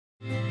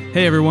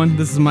Hey everyone,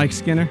 this is Mike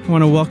Skinner. I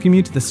want to welcome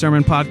you to the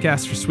Sermon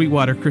Podcast for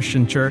Sweetwater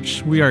Christian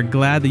Church. We are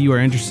glad that you are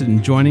interested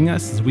in joining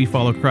us as we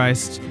follow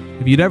Christ.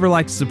 If you'd ever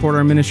like to support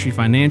our ministry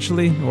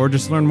financially or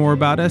just learn more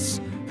about us,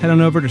 head on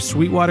over to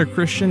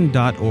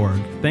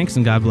sweetwaterchristian.org. Thanks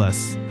and God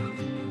bless.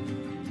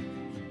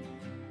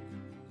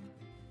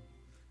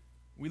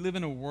 We live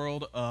in a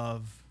world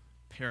of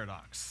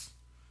paradox.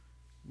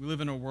 We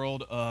live in a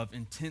world of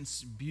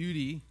intense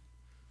beauty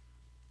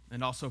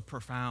and also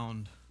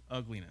profound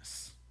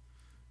ugliness.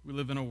 We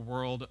live in a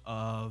world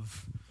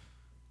of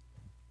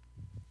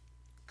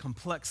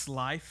complex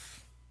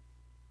life,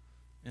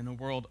 in a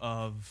world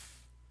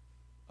of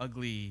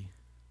ugly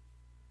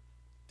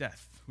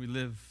death. We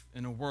live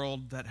in a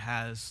world that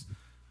has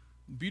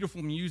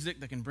beautiful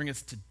music that can bring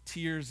us to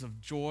tears of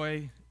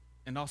joy,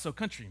 and also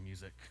country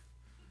music.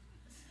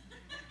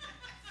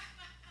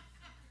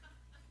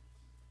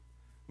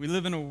 We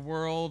live in a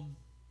world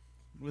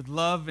with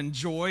love and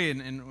joy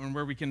and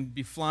where we can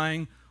be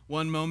flying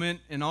one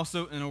moment, and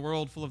also in a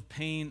world full of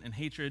pain and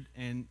hatred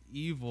and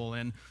evil.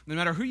 And no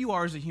matter who you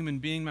are as a human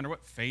being, no matter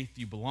what faith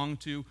you belong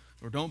to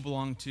or don't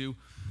belong to,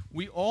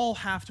 we all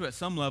have to, at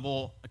some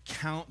level,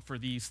 account for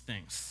these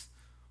things.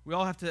 We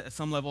all have to, at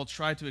some level,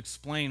 try to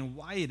explain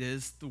why it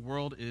is the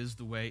world is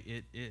the way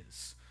it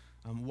is.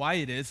 Why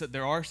it is that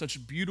there are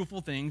such beautiful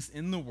things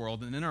in the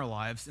world and in our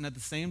lives, and at the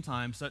same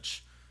time,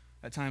 such,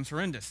 at times,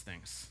 horrendous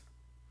things.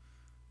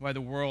 Why the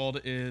world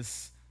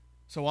is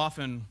so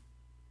often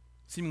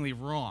seemingly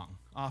wrong,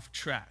 off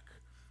track,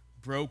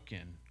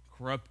 broken,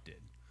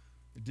 corrupted,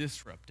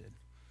 disrupted.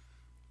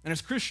 And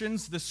as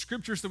Christians, the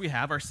scriptures that we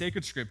have, our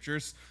sacred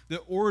scriptures, the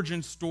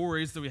origin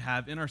stories that we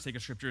have in our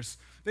sacred scriptures,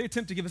 they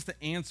attempt to give us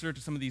the answer to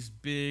some of these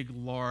big,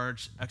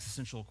 large,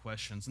 existential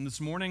questions. And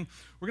this morning,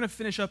 we're going to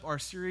finish up our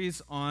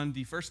series on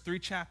the first 3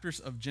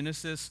 chapters of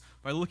Genesis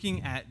by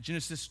looking at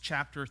Genesis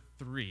chapter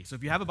 3. So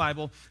if you have a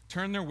Bible,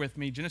 turn there with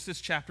me, Genesis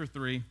chapter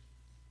 3.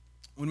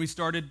 When we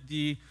started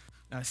the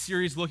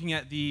series looking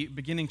at the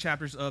beginning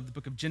chapters of the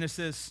book of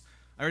Genesis,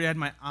 I already had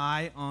my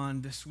eye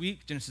on this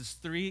week, Genesis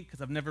 3,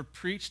 because I've never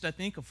preached, I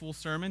think, a full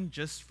sermon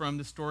just from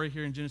the story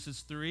here in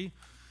Genesis 3.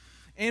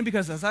 And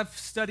because as I've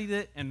studied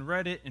it and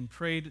read it and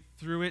prayed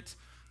through it,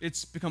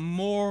 it's become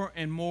more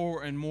and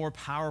more and more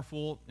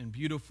powerful and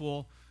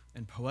beautiful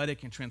and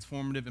poetic and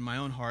transformative in my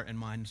own heart and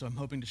mind. So I'm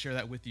hoping to share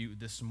that with you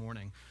this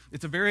morning.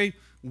 It's a very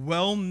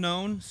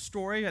well-known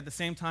story. At the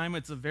same time,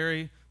 it's a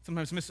very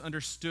sometimes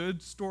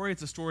misunderstood story.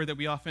 It's a story that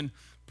we often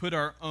put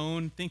our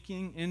own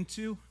thinking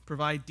into,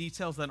 provide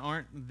details that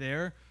aren't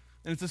there.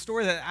 And it's a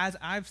story that, as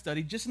I've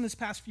studied, just in this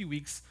past few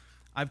weeks,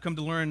 I've come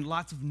to learn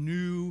lots of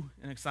new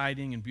and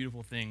exciting and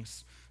beautiful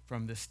things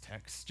from this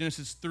text.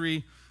 Genesis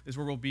 3 is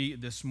where we'll be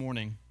this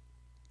morning.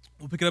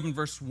 We'll pick it up in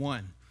verse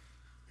 1.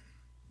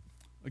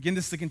 Again,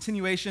 this is a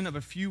continuation of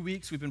a few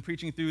weeks. We've been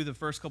preaching through the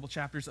first couple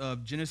chapters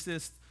of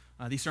Genesis.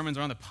 These sermons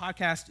are on the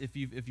podcast if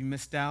you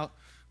missed out.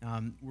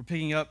 We're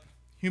picking up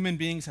human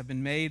beings have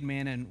been made,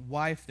 man and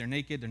wife. They're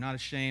naked. They're not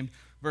ashamed.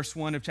 Verse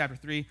 1 of chapter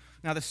 3.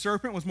 Now the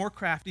serpent was more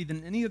crafty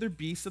than any other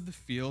beast of the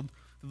field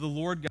that the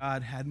Lord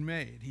God had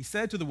made. He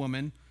said to the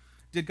woman,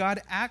 did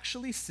God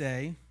actually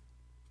say,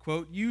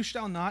 quote, you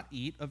shall not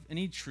eat of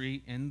any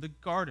tree in the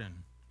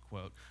garden,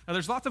 quote. Now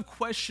there's lots of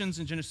questions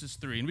in Genesis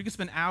 3, and we could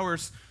spend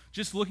hours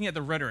just looking at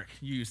the rhetoric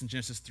used in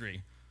Genesis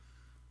 3.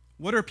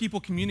 What are people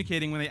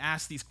communicating when they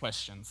ask these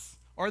questions?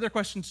 Are their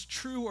questions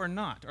true or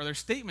not? Are their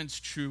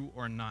statements true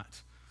or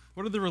not?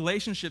 What are the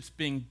relationships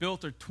being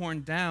built or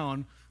torn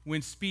down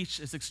when speech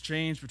is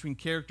exchanged between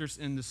characters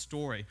in the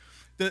story?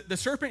 The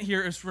serpent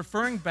here is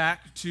referring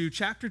back to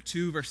chapter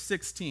 2, verse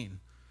 16.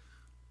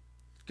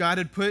 God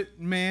had put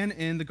man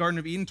in the Garden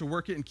of Eden to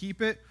work it and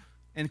keep it,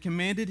 and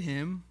commanded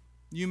him,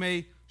 you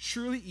may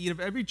surely eat of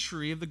every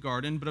tree of the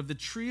garden, but of the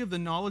tree of the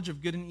knowledge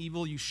of good and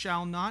evil you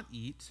shall not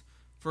eat,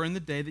 for in the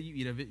day that you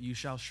eat of it you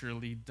shall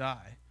surely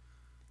die.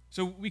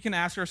 So we can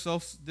ask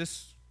ourselves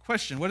this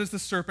question. What is the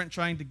serpent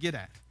trying to get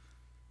at?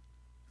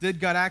 Did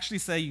God actually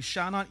say, you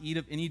shall not eat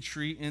of any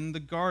tree in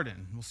the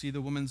garden? We'll see the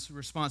woman's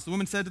response. The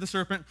woman said to the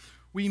serpent,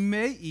 we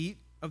may eat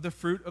of the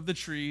fruit of the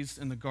trees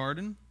in the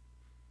garden,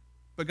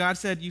 but God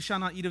said, you shall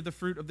not eat of the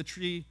fruit of the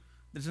tree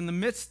that is in the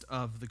midst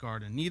of the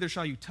garden. Neither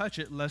shall you touch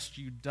it, lest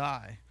you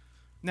die.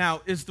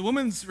 Now, is the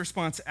woman's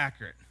response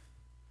accurate?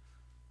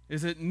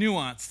 Is it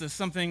nuanced? Does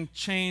something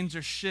change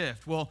or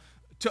shift? Well,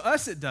 to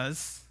us it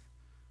does.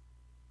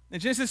 In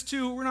Genesis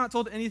 2, we're not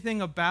told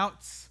anything about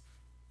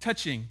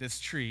touching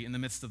this tree in the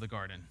midst of the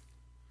garden.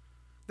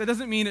 That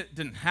doesn't mean it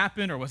didn't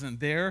happen or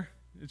wasn't there.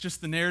 It's just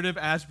the narrative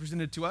as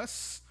presented to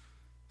us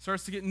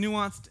starts to get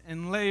nuanced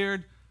and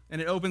layered, and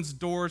it opens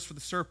doors for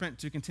the serpent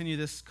to continue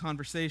this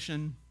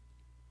conversation.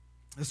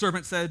 The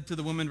serpent said to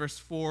the woman, verse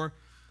 4,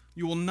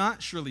 you will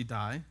not surely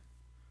die,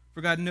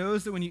 for God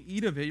knows that when you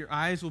eat of it, your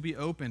eyes will be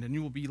opened, and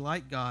you will be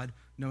like God,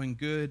 knowing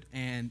good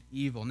and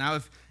evil. Now,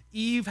 if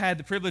Eve had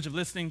the privilege of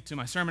listening to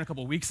my sermon a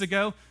couple weeks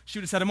ago, she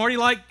would have said, I'm already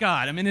like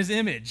God. I'm in his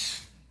image.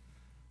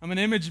 I'm an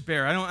image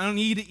bearer. I don't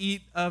need to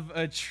eat of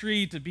a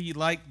tree to be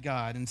like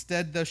God.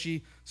 Instead, though,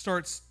 she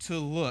starts to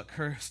look.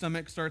 Her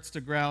stomach starts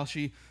to growl.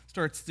 She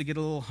starts to get a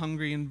little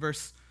hungry in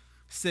verse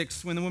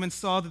 6. When the woman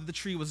saw that the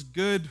tree was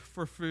good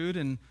for food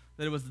and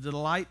that it was a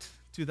delight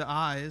to the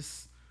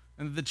eyes,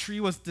 and that the tree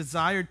was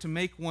desired to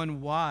make one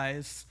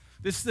wise,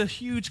 this is a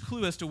huge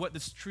clue as to what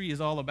this tree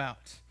is all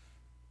about.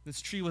 This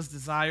tree was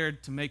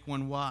desired to make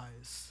one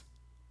wise.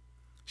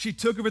 She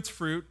took of its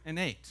fruit and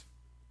ate.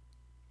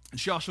 And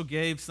she also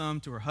gave some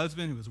to her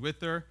husband who was with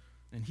her,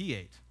 and he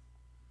ate.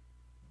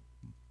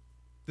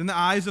 Then the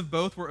eyes of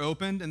both were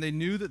opened, and they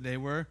knew that they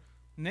were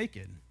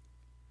naked.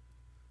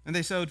 And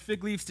they sewed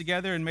fig leaves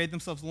together and made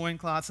themselves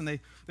loincloths, and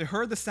they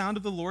heard the sound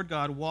of the Lord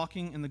God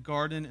walking in the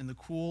garden in the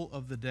cool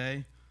of the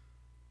day.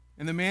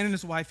 And the man and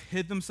his wife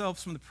hid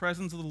themselves from the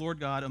presence of the Lord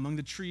God among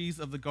the trees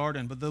of the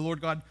garden. But the Lord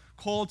God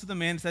called to the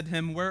man and said to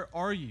him, "Where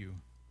are you?"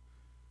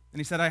 And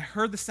he said, "I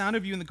heard the sound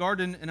of you in the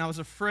garden, and I was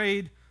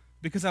afraid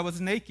because I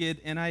was naked,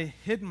 and I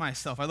hid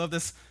myself." I love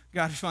this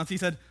God's response. He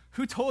said,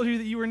 "Who told you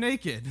that you were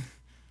naked?"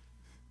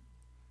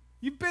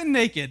 You've been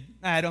naked,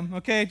 Adam,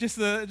 okay? Just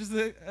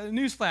a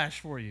news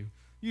flash for you.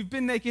 You've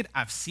been naked.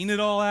 I've seen it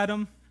all,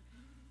 Adam.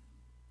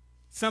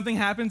 Something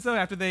happens, though,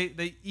 after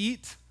they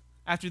eat,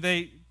 after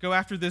they go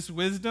after this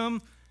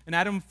wisdom, and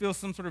Adam feels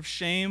some sort of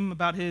shame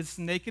about his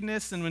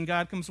nakedness, and when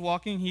God comes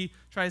walking, he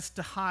tries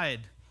to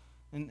hide,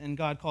 and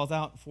God calls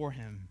out for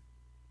him.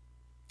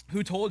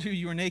 "Who told you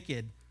you were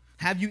naked?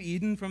 Have you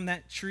eaten from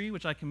that tree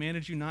which I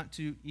commanded you not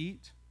to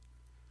eat?"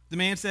 The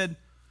man said,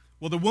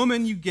 "Well, the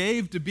woman you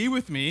gave to be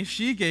with me,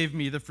 she gave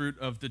me the fruit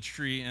of the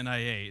tree, and I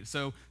ate."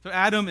 So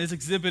Adam is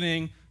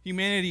exhibiting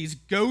humanity's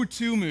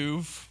go-to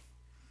move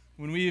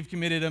when we have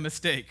committed a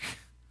mistake.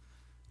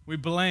 We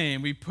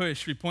blame, we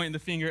push, we point the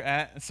finger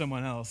at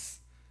someone else.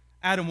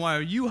 Adam, why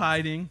are you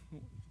hiding?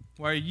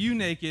 Why are you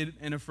naked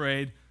and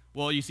afraid?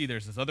 Well, you see,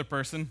 there's this other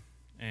person,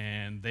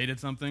 and they did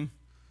something.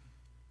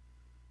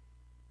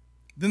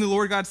 Then the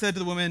Lord God said to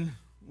the woman,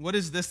 "What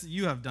is this that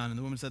you have done?" And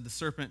the woman said, "The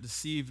serpent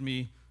deceived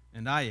me,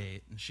 and I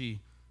ate." And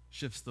she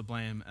shifts the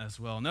blame as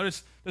well.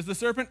 Notice, does the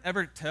serpent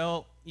ever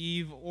tell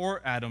Eve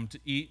or Adam to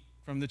eat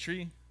from the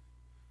tree?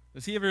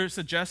 Does he ever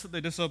suggest that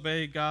they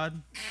disobey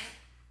God?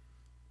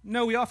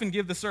 No, we often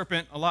give the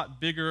serpent a lot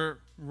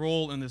bigger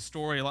role in this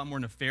story, a lot more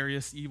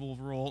nefarious, evil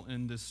role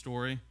in this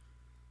story.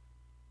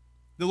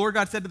 The Lord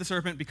God said to the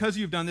serpent, "Because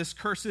you have done this,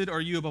 cursed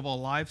are you above all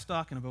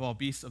livestock and above all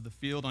beasts of the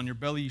field. On your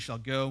belly you shall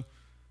go.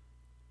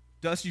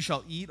 Dust you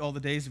shall eat all the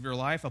days of your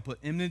life. I'll put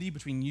enmity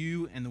between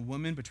you and the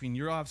woman, between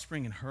your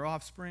offspring and her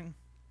offspring.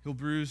 He'll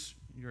bruise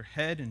your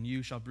head, and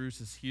you shall bruise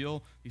his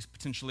heel." These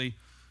potentially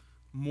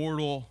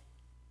mortal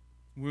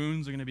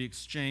wounds are going to be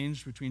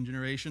exchanged between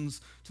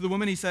generations. To the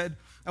woman he said,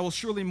 "I will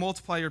surely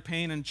multiply your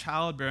pain in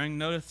childbearing."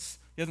 Notice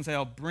he doesn't say,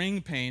 "I'll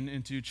bring pain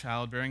into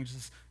childbearing."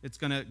 It's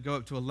going to go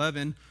up to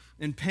 11.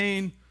 "In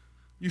pain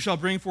you shall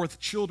bring forth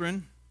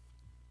children.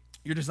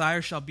 Your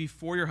desire shall be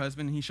for your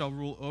husband, and he shall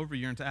rule over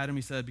you." And to Adam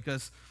he said,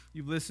 "Because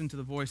you've listened to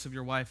the voice of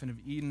your wife and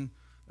have eaten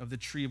of the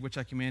tree of which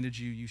I commanded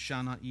you, you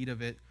shall not eat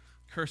of it.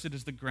 Cursed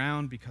is the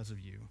ground because of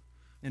you.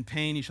 In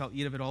pain you shall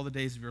eat of it all the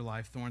days of your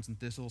life. Thorns and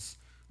thistles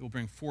it will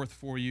bring forth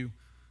for you.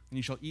 And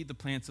you shall eat the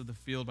plants of the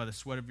field by the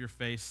sweat of your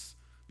face.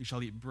 You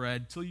shall eat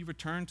bread till you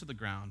return to the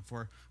ground.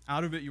 For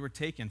out of it you were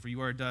taken, for you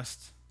are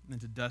dust,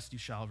 and to dust you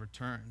shall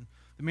return."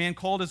 The man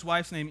called his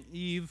wife's name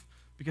Eve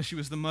because she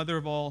was the mother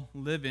of all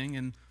living.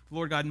 And the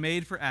Lord God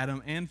made for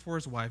Adam and for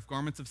his wife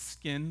garments of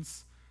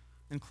skins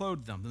and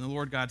clothed them. Then the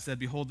Lord God said,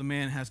 "Behold, the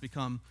man has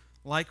become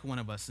like one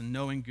of us in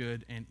knowing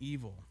good and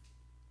evil.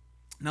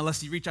 Now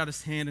lest he reach out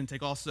his hand and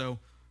take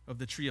also of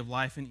the tree of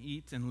life and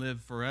eat and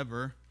live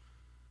forever."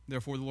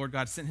 Therefore the Lord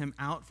God sent him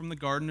out from the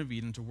Garden of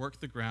Eden to work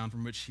the ground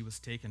from which he was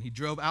taken. He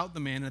drove out the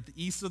man, and at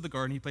the east of the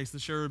garden he placed the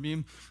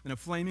cherubim and a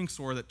flaming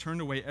sword that turned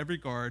away every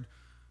guard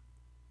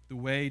the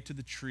way to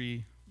the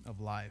tree of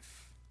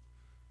life.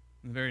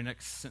 In the very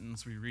next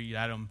sentence we read,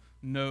 Adam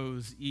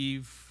knows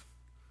Eve.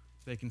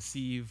 They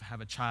conceive, have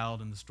a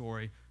child, and the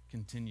story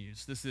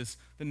continues. This is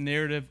the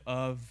narrative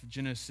of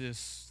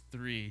Genesis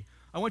 3.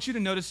 I want you to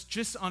notice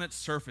just on its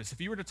surface,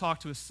 if you were to talk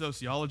to a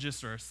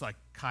sociologist or a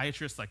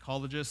psychiatrist,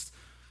 psychologist,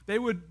 they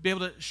would be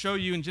able to show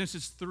you in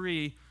Genesis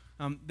 3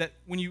 that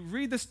when you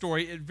read the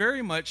story, it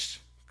very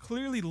much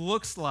clearly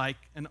looks like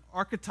an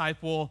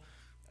archetypal,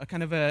 a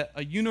kind of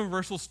a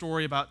universal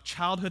story about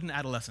childhood and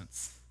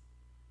adolescence.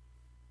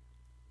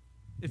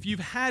 If you've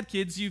had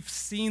kids, you've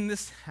seen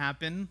this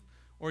happen,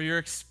 or you're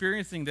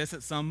experiencing this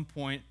at some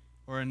point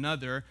or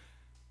another.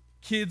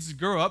 Kids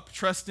grow up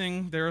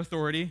trusting their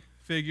authority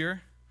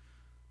figure,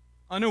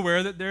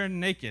 unaware that they're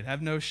naked,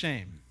 have no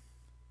shame.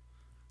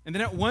 And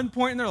then at one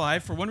point in their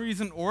life, for one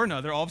reason or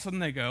another, all of a sudden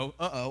they go,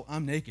 "Uh-oh,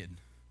 I'm naked."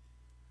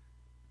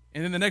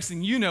 And then the next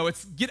thing you know,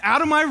 it's, "Get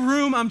out of my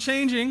room, I'm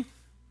changing."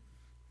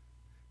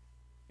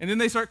 And then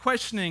they start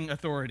questioning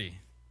authority.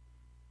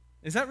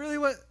 Is that really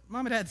what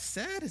mom and dad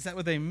said? Is that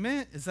what they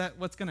meant? Is that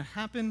what's going to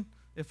happen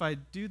if I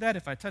do that,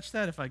 if I touch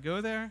that, if I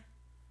go there?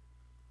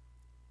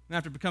 And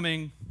after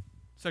becoming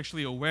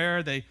sexually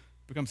aware, they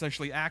become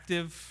sexually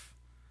active.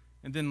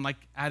 And then, like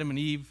Adam and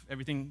Eve,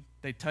 everything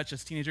they touch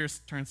as teenagers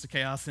turns to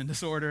chaos and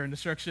disorder and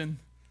destruction.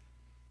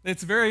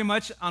 It's very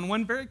much, on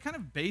one very kind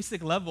of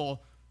basic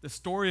level, the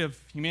story of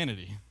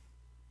humanity.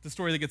 The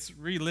story that gets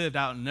relived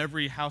out in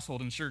every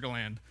household in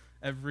Sugarland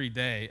every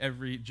day,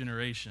 every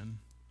generation.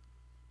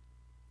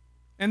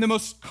 And the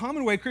most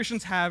common way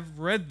Christians have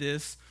read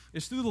this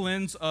is through the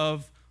lens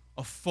of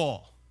a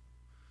fall.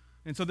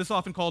 And so this is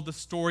often called the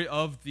story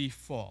of the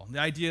fall. The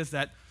idea is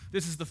that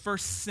this is the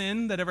first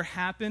sin that ever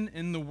happened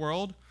in the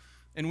world.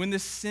 And when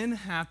this sin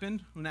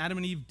happened, when Adam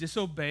and Eve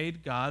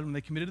disobeyed God, when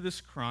they committed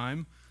this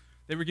crime,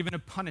 they were given a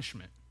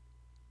punishment.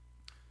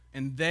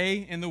 And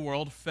they and the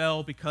world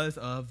fell because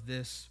of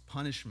this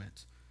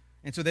punishment.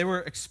 And so they were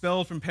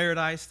expelled from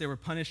paradise. They were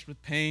punished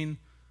with pain,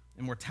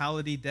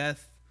 immortality,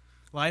 death.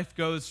 Life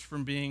goes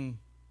from being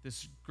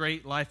this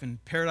great life in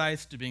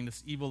paradise to being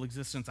this evil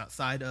existence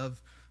outside of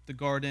the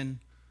garden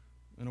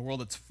in a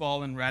world that's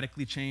fallen,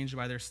 radically changed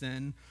by their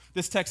sin.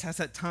 This text has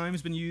at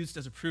times been used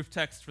as a proof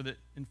text for the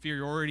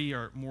inferiority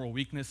or moral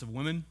weakness of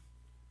women.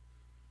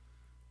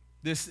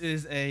 This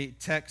is a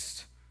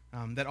text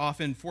that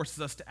often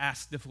forces us to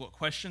ask difficult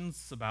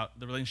questions about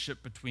the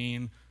relationship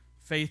between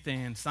faith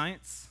and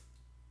science,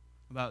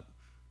 about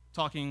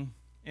talking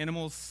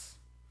animals,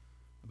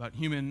 about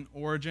human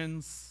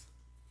origins,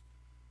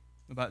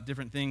 about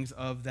different things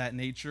of that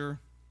nature.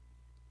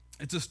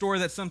 It's a story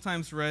that's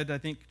sometimes read, I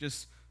think,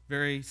 just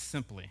very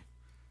simply.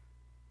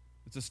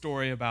 It's a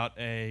story about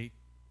a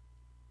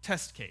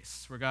test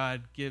case where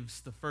God gives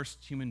the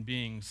first human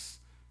beings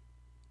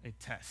a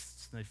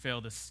test. They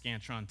fail this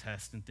Scantron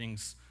test, and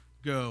things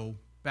go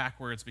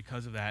backwards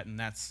because of that, and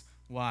that's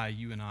why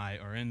you and I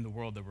are in the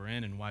world that we're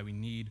in and why we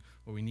need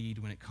what we need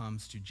when it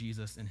comes to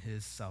Jesus and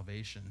his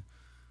salvation.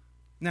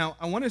 Now,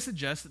 I want to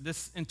suggest that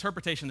this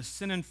interpretation, the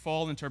sin and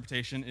fall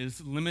interpretation, is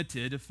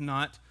limited, if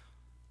not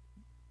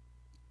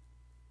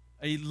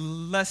a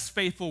less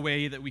faithful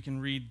way that we can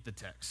read the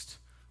text.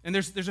 And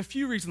there's a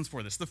few reasons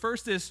for this. The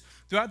first is,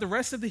 throughout the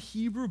rest of the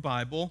Hebrew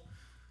Bible,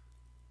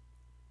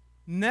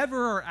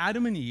 never are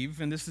Adam and Eve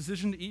and this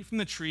decision to eat from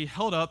the tree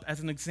held up as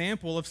an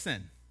example of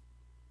sin,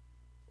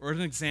 or as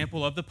an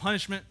example of the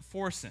punishment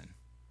for sin,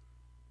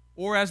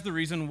 or as the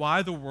reason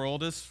why the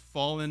world is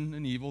fallen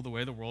and evil the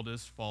way the world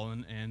is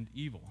fallen and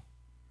evil.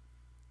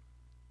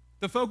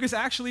 The focus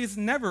actually is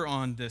never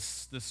on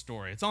this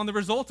story. It's on the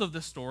result of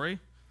this story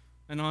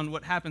and on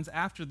what happens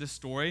after this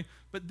story.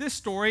 But this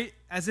story,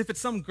 as if it's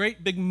some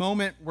great big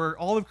moment where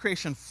all of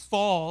creation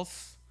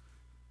falls,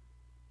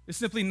 is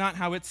simply not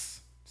how it's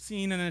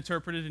seen and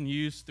interpreted and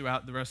used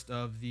throughout the rest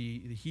of the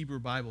Hebrew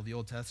Bible, the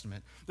Old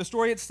Testament. The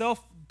story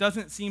itself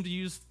doesn't seem to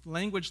use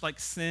language like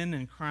sin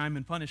and crime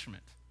and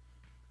punishment.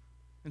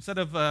 Instead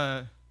of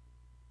a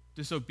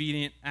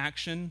disobedient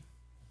action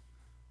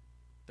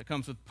that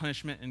comes with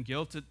punishment and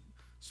guilt, it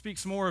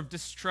speaks more of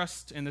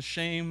distrust and the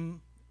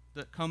shame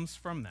that comes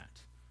from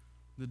that,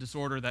 the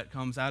disorder that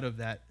comes out of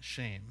that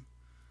shame.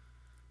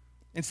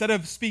 Instead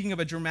of speaking of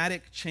a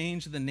dramatic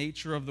change in the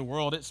nature of the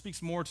world, it speaks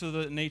more to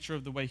the nature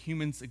of the way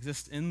humans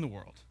exist in the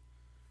world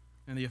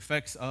and the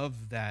effects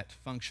of that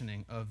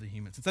functioning of the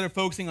humans. Instead of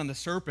focusing on the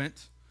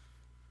serpent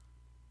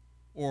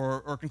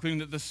or concluding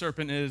that the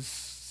serpent is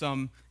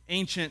some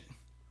ancient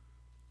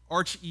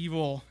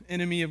arch-evil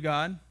enemy of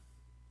God,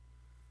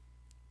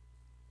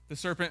 the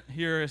serpent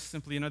here is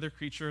simply another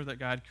creature that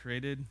God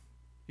created.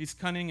 He's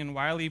cunning and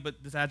wily,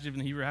 but this adjective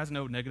in Hebrew has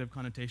no negative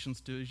connotations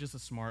to it. He's just a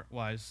smart,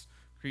 wise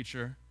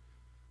creature.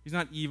 He's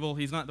not evil.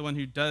 He's not the one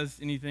who does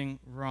anything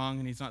wrong,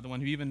 and he's not the one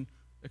who even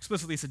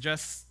explicitly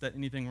suggests that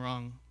anything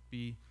wrong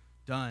be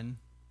done.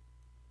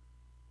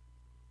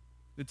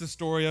 It's a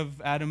story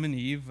of Adam and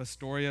Eve, a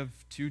story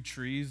of two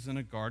trees in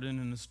a garden,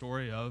 and a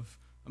story of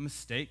a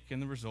mistake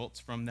and the results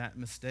from that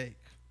mistake.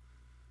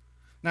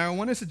 Now, I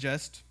want to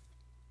suggest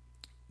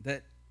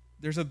that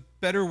there's a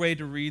better way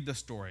to read the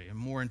story, a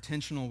more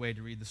intentional way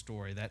to read the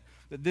story, that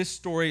this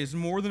story is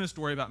more than a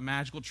story about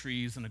magical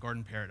trees in a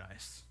garden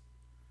paradise.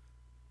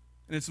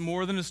 And it's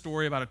more than a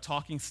story about a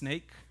talking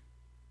snake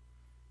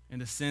and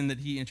the sin that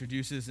he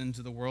introduces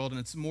into the world. And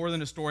it's more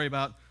than a story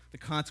about the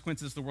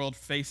consequences the world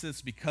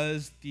faces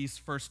because these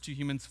first two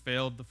humans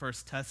failed the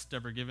first test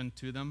ever given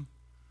to them.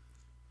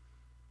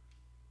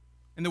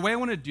 And the way I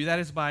want to do that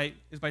is by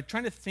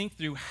trying to think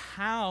through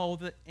how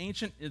the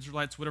ancient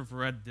Israelites would have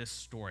read this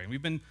story. And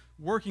we've been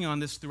working on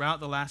this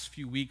throughout the last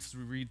few weeks as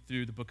we read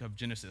through the book of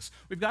Genesis.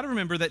 We've got to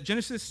remember that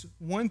Genesis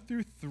 1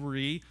 through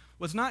 3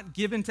 was not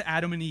given to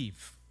Adam and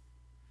Eve.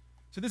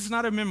 So this is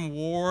not a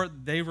memoir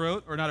they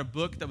wrote, or not a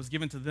book that was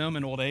given to them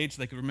in old age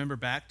so they could remember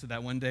back to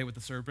that one day with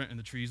the serpent and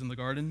the trees in the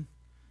garden.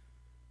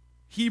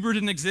 Hebrew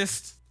didn't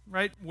exist,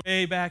 right?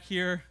 Way back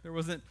here. There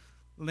wasn't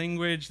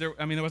language. There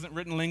wasn't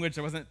written language.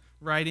 There wasn't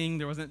writing.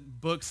 There wasn't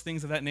books,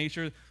 things of that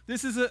nature.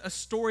 This is a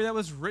story that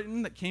was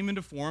written, that came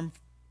into form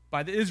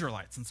by the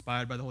Israelites,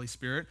 inspired by the Holy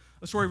Spirit.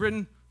 A story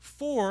written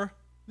for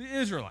the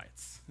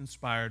Israelites,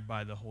 inspired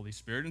by the Holy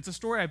Spirit. And it's a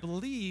story, I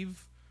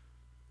believe,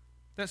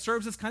 that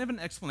serves as kind of an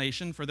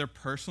explanation for their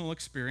personal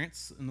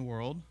experience in the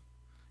world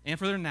and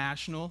for their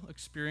national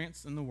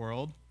experience in the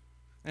world.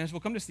 And as we'll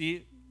come to see,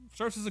 it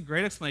serves as a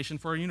great explanation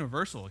for a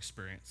universal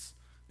experience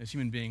as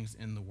human beings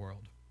in the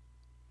world.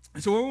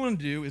 And so what we want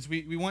to do is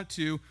we want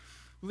to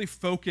really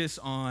focus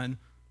on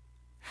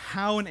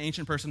how an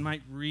ancient person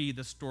might read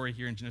the story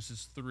here in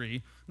Genesis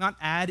 3, not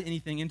add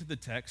anything into the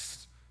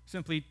text,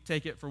 simply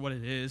take it for what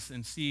it is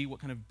and see what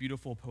kind of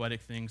beautiful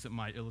poetic things it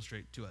might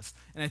illustrate to us.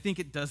 And I think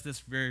it does this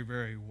very,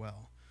 very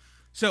well.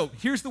 So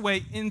here's the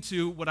way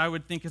into what I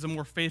would think is a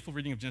more faithful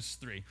reading of Genesis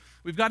 3.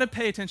 We've got to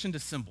pay attention to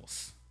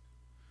symbols.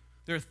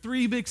 There are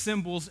three big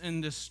symbols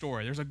in this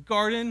story. There's a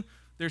garden,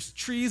 there's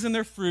trees and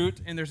their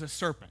fruit, and there's a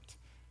serpent.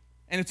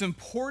 And it's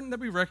important that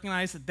we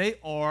recognize that they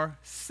are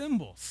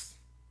symbols.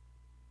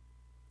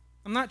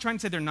 I'm not trying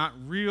to say they're not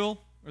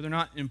real or they're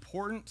not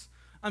important.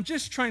 I'm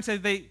just trying to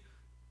say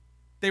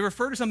they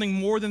refer to something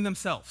more than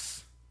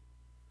themselves.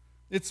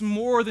 It's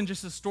more than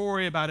just a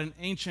story about an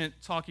ancient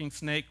talking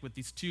snake with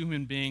these two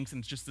human beings, and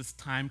it's just this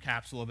time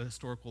capsule of a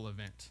historical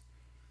event.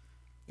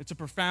 It's a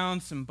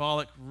profound,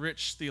 symbolic,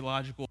 rich,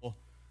 theological,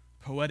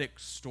 poetic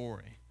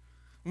story.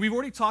 And we've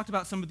already talked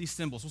about some of these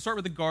symbols. We'll start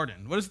with the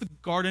garden. What is the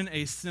garden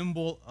a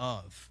symbol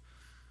of?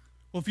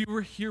 Well, if you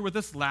were here with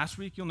us last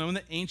week, you'll know in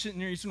the ancient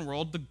Near Eastern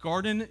world, the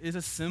garden is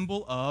a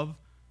symbol of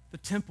the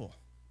temple,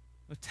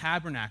 the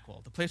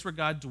tabernacle, the place where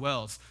God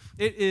dwells.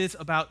 It is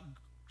about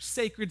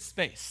sacred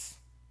space,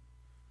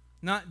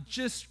 not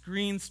just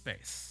green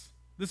space.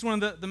 This is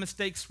one of the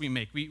mistakes we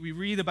make. We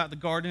read about the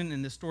garden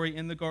and the story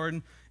in the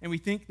garden, and we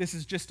think this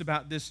is just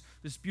about this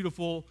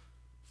beautiful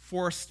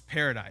forest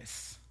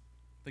paradise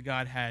that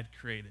God had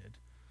created.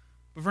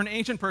 But for an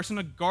ancient person,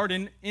 a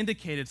garden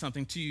indicated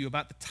something to you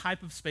about the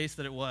type of space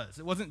that it was.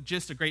 It wasn't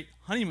just a great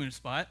honeymoon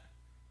spot.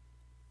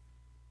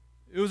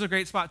 It was a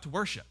great spot to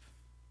worship.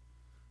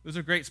 It was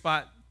a great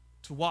spot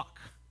to walk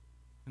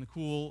in the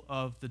cool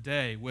of the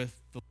day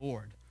with the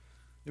Lord.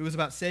 It was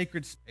about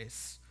sacred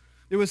space.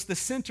 It was the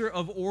center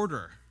of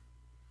order.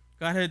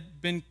 God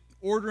had been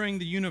ordering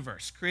the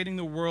universe, creating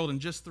the world in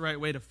just the right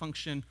way to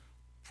function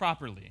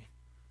properly.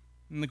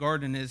 And the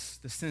garden is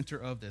the center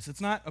of this.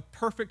 It's not a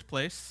perfect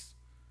place.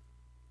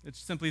 It's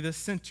simply the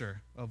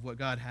center of what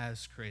God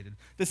has created.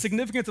 The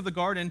significance of the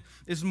garden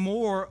is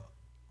more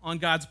on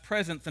God's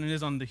presence than it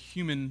is on the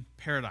human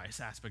paradise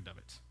aspect of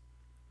it.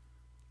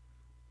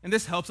 And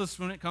this helps us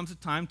when it comes to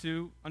time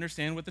to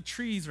understand what the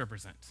trees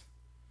represent.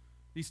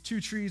 These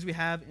two trees we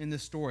have in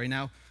this story.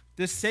 Now,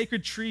 this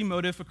sacred tree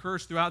motif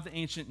occurs throughout the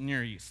ancient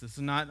Near East. This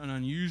is not an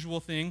unusual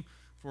thing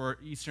for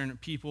Eastern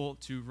people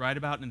to write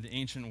about in the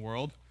ancient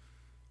world.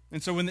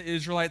 And so when the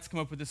Israelites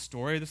come up with this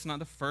story, this is not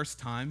the first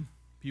time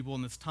people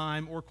in this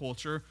time or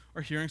culture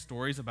are hearing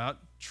stories about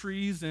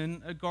trees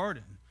in a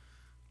garden.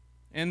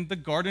 And the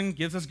garden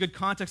gives us good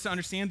context to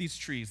understand these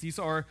trees. These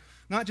are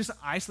not just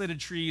isolated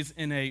trees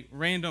in a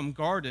random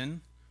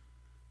garden.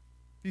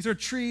 These are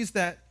trees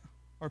that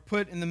are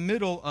put in the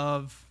middle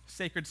of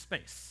sacred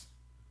space.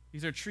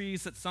 These are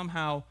trees that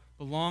somehow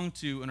belong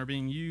to and are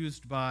being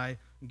used by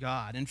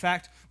God. In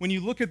fact, when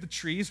you look at the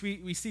trees,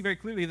 we see very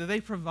clearly that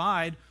they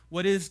provide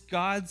what is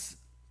God's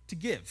to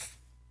give.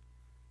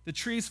 The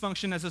trees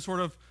function as a sort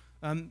of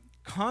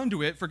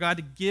conduit for God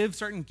to give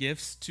certain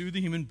gifts to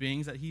the human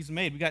beings that he's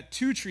made. We got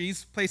two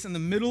trees placed in the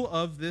middle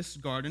of this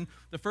garden.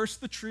 The first is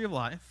the tree of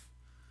life,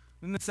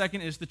 and the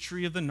second is the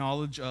tree of the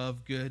knowledge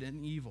of good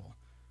and evil.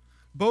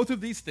 Both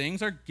of these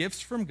things are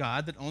gifts from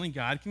God that only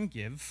God can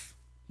give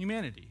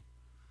humanity.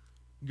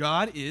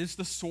 God is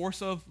the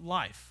source of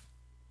life,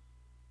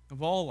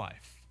 of all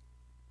life.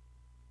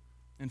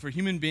 And for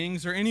human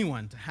beings or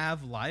anyone to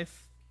have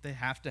life, they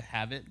have to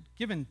have it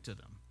given to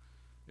them.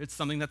 It's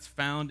something that's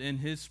found in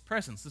his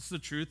presence. This is the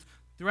truth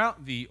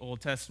throughout the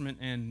Old Testament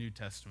and New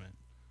Testament.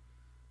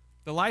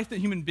 The life that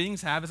human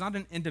beings have is not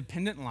an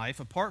independent life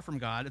apart from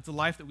God. It's a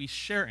life that we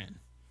share in.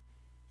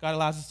 God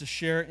allows us to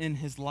share in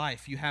his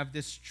life. You have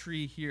this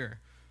tree here.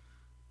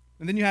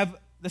 And then you have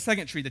the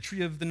second tree, the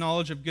tree of the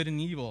knowledge of good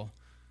and evil.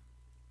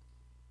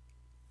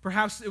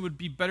 Perhaps it would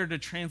be better to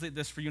translate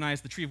this for you and I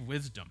as the tree of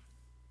wisdom.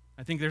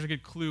 I think there's a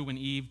good clue when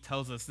Eve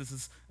tells us this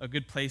is a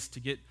good place to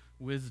get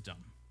wisdom.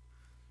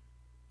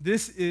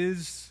 This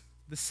is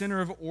the center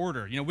of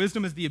order.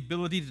 Wisdom is the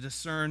ability to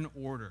discern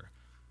order.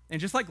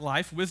 And just like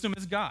life, wisdom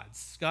is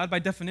God's. God, by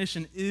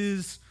definition,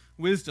 is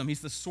wisdom.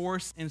 He's the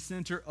source and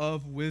center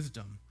of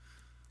wisdom.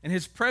 And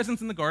his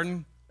presence in the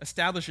garden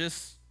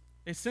establishes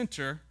a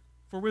center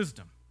for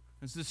wisdom.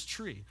 It's this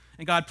tree.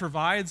 And God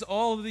provides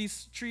all of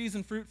these trees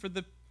and fruit for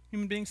the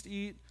human beings to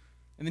eat,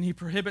 and then he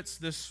prohibits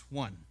this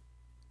one,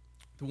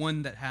 the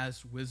one that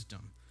has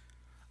wisdom.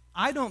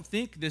 I don't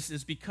think this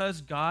is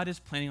because God is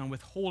planning on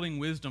withholding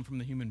wisdom from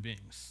the human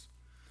beings.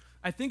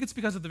 I think it's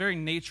because of the very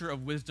nature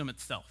of wisdom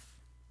itself.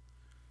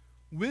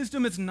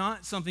 Wisdom is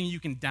not something you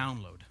can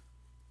download.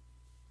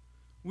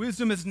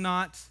 Wisdom is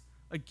not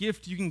a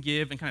gift you can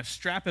give and kind of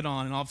strap it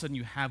on and all of a sudden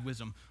you have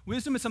wisdom.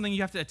 Wisdom is something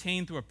you have to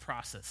attain through a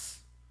process,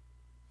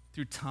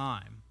 through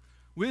time.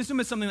 Wisdom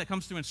is something that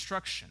comes through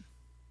instruction.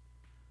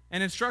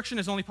 And instruction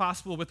is only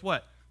possible with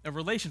what? A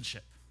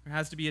relationship. There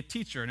has to be a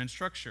teacher, an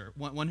instructor,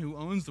 one who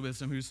owns the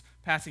wisdom, who's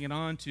passing it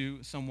on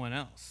to someone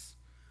else.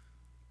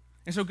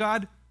 And so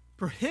God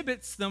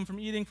prohibits them from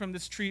eating from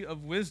this tree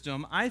of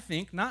wisdom, I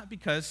think, not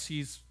because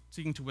he's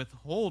seeking to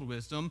withhold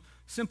wisdom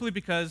simply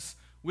because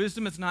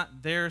wisdom is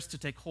not theirs to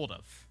take hold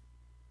of.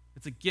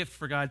 It's a gift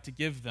for God to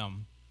give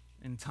them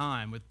in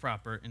time with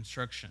proper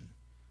instruction.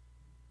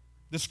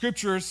 The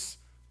scriptures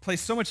place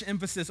so much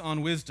emphasis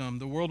on wisdom.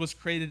 The world was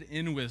created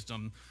in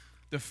wisdom.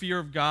 The fear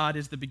of God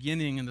is the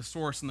beginning and the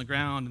source and the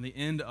ground and the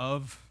end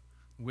of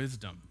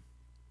wisdom.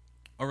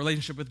 Our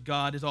relationship with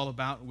God is all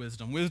about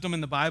wisdom. Wisdom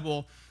in the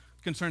Bible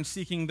concerns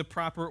seeking the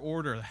proper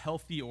order, the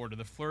healthy order,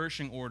 the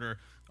flourishing order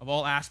of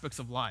all aspects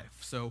of life.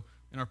 So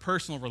in our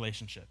personal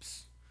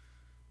relationships,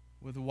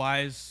 with a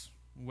wise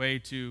way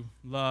to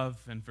love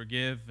and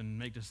forgive and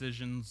make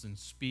decisions and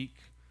speak.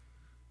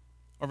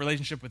 Our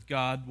relationship with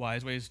God,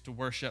 wise ways to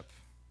worship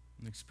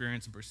and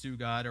experience and pursue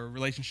God. Our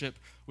relationship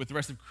with the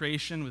rest of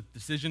creation, with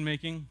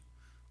decision-making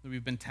that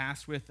we've been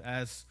tasked with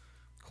as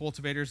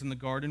cultivators in the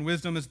garden.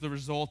 Wisdom is the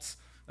result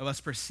of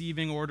us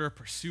perceiving order,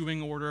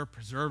 pursuing order,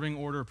 preserving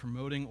order,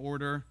 promoting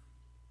order.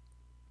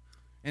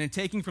 And in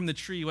taking from the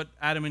tree, what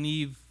Adam and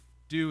Eve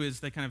do is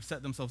they kind of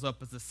set themselves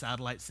up as the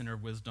satellite center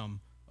of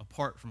wisdom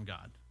apart from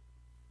God.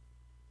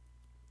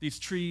 These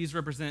trees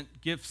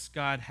represent gifts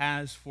God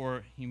has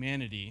for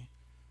humanity.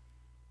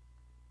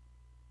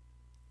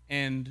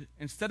 And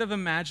instead of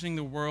imagining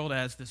the world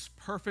as this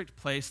perfect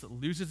place that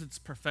loses its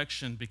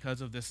perfection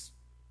because of this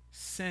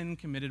sin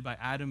committed by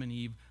Adam and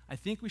Eve, I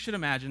think we should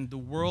imagine the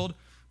world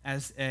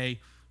as a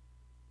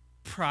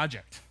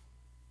project.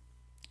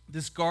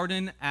 This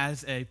garden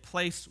as a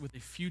place with a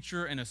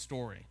future and a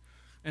story.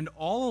 And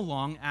all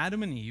along,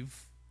 Adam and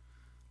Eve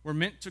were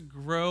meant to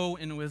grow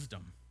in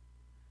wisdom.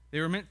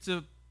 They were meant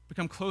to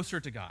become closer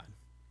to God,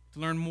 to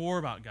learn more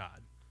about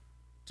God,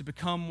 to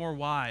become more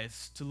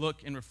wise, to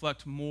look and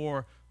reflect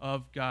more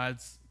of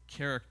God's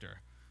character.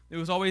 It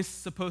was always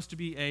supposed to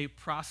be a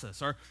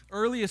process. Our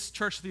earliest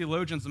church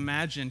theologians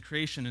imagined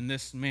creation in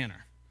this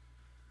manner.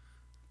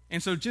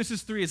 And so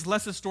Genesis 3 is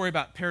less a story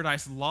about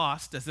paradise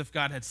lost, as if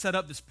God had set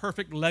up this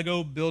perfect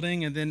Lego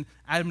building, and then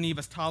Adam and Eve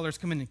as toddlers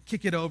come in and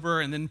kick it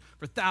over, and then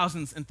for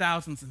thousands and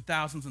thousands and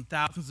thousands and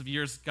thousands of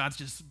years, God's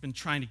just been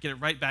trying to get it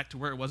right back to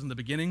where it was in the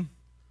beginning.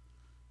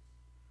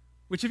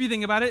 Which, if you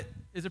think about it,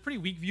 is a pretty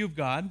weak view of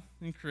God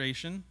in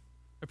creation,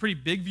 a pretty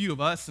big view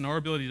of us and our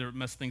ability to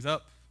mess things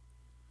up.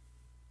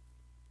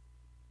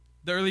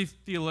 The early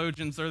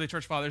theologians, the early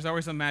church fathers,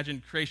 always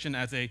imagined creation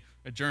as a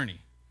journey.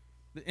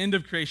 The end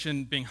of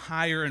creation being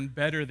higher and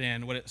better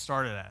than what it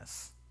started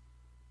as.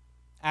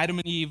 Adam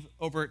and Eve,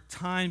 over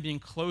time, being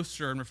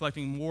closer and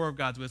reflecting more of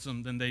God's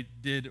wisdom than they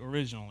did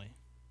originally.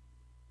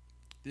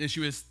 The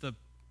issue is the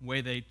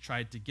way they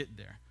tried to get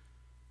there.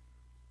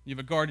 You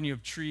have a garden, you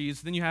have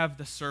trees, then you have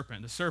the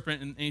serpent. The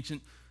serpent in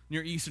ancient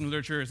Near Eastern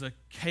literature is a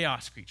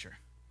chaos creature.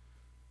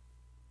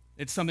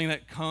 It's something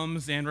that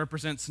comes and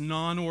represents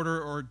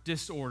non-order or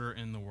disorder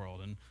in the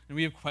world. And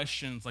we have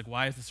questions like,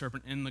 why is the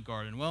serpent in the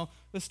garden? Well,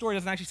 the story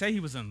doesn't actually say he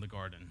was in the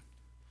garden.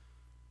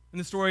 And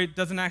the story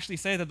doesn't actually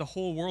say that the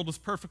whole world was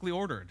perfectly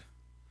ordered.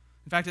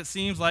 In fact, it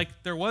seems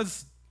like there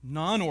was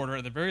non-order,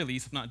 at the very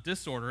least, if not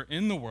disorder,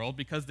 in the world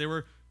because they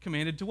were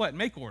commanded to what?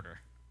 Make order.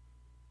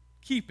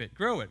 Keep it,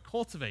 grow it,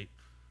 cultivate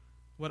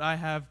what I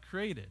have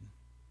created.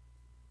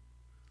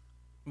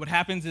 What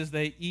happens is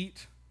they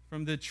eat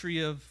from the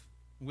tree of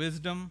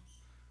wisdom,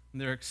 and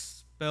they're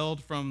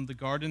expelled from the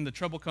garden. The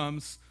trouble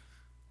comes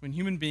when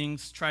human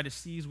beings try to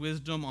seize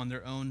wisdom on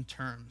their own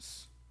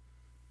terms.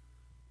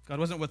 God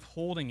wasn't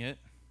withholding it,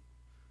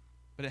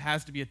 but it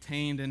has to be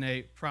attained in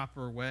a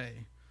proper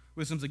way.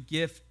 Wisdom's a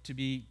gift to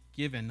be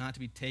given, not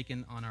to be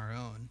taken on our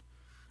own.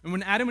 And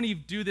when Adam and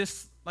Eve do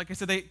this, like I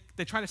said,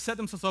 they try to set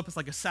themselves up as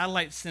like a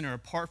satellite center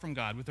apart from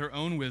God with their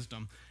own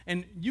wisdom.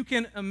 And you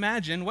can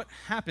imagine what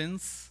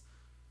happens.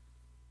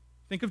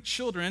 Think of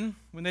children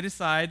when they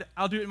decide,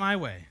 I'll do it my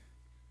way.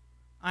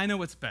 I know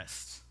what's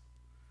best.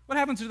 What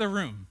happens to their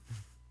room?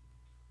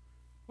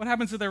 What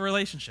happens to their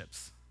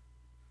relationships?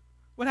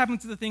 What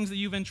happens to the things that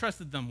you've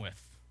entrusted them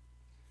with?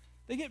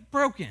 They get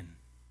broken.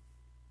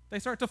 They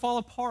start to fall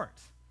apart.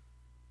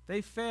 They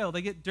fail.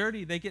 They get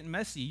dirty. They get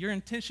messy. Your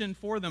intention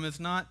for them is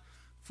not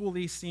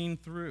fully seen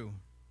through.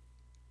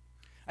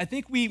 I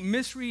think we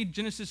misread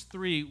Genesis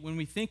 3 when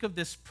we think of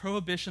this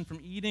prohibition from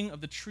eating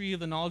of the tree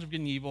of the knowledge of good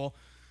and evil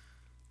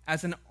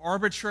as an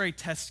arbitrary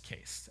test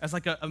case, as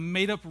like a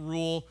made-up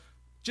rule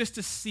just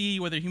to see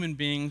whether human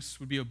beings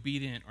would be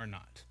obedient or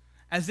not.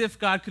 As if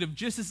God could have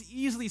just as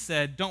easily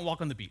said, don't walk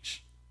on the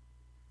beach.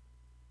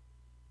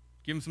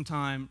 Give them some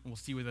time, and we'll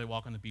see whether they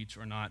walk on the beach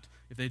or not.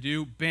 If they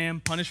do, bam,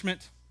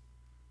 punishment.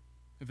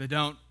 If they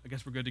don't, I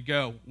guess we're good to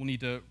go. We'll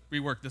need to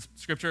rework this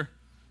scripture.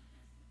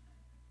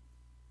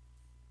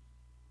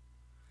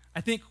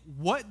 I think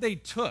what they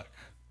took,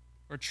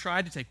 or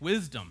tried to take,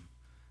 wisdom,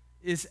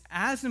 is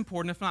as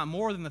important, if not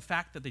more, than the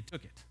fact that they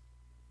took it.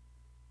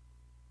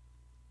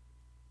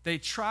 They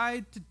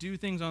tried to do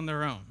things on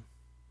their own.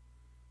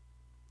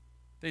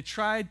 They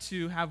tried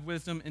to have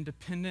wisdom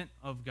independent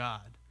of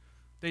God.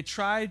 They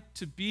tried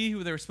to be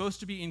who they were supposed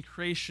to be in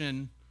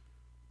creation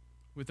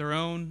with their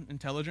own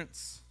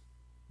intelligence,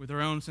 with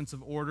their own sense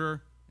of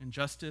order and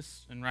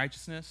justice and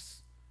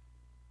righteousness.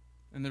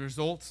 And the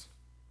result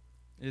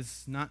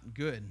is not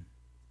good.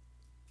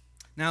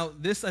 Now,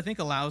 this, I think,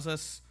 allows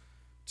us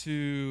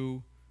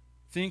to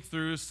think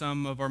through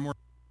some of our more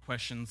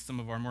questions, some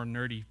of our more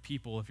nerdy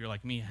people, if you're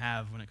like me,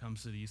 have when it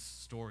comes to these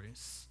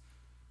stories.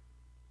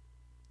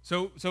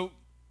 So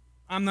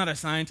I'm not a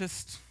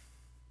scientist,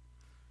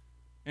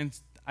 and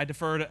I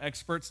defer to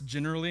experts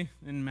generally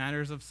in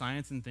matters of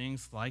science and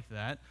things like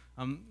that.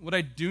 What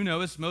I do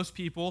know is most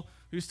people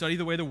who study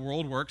the way the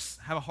world works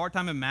have a hard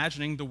time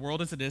imagining the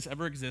world as it is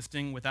ever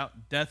existing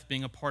without death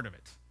being a part of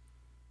it.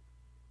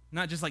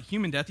 Not just like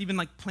human death, even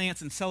like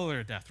plants and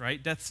cellular death,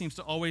 right? Death seems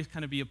to always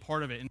kind of be a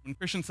part of it. And when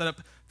Christians set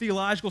up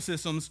theological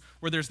systems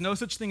where there's no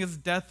such thing as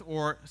death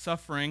or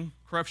suffering,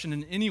 corruption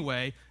in any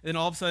way, then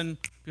all of a sudden,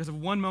 because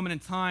of one moment in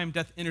time,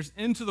 death enters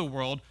into the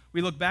world,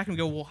 we look back and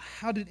go, well,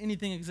 how did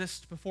anything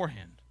exist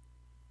beforehand?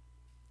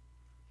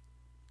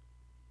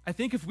 I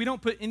think if we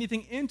don't put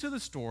anything into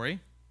the story,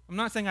 I'm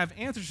not saying I have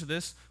answers to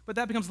this, but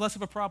that becomes less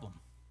of a problem.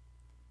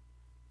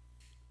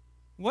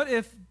 What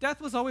if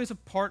death was always a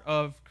part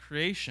of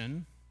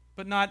creation,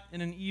 but not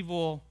in an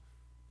evil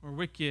or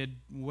wicked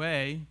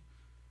way?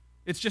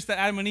 It's just that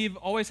Adam and Eve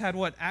always had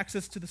what?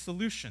 Access to the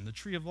solution, the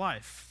tree of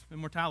life,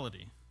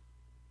 immortality.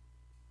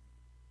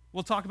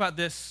 We'll talk about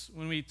this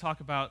when we talk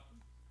about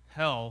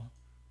hell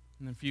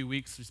in a few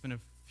weeks. We spend a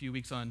few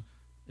weeks on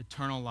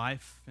eternal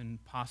life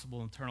and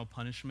possible eternal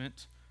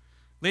punishment.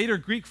 Later,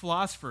 Greek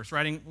philosophers,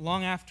 writing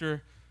long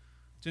after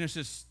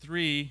Genesis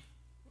 3,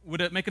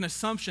 would make an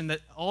assumption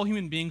that all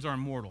human beings are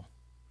immortal.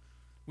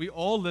 We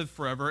all live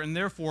forever, and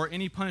therefore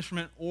any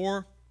punishment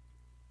or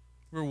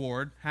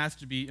reward has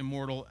to be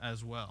immortal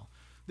as well.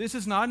 This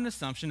is not an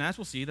assumption, as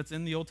we'll see, that's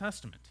in the Old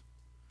Testament.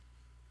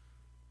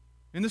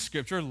 In the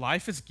Scripture,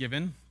 life is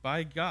given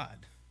by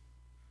God.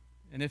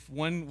 And if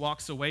one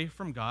walks away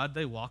from God,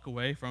 they walk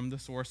away from the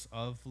source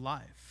of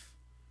life.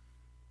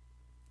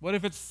 What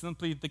if it's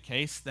simply the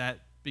case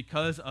that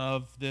because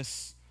of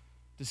this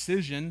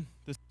decision,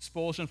 this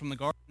expulsion from the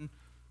garden,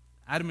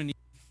 Adam and Eve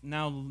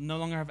now no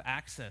longer have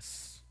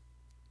access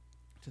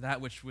to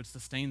that which would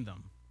sustain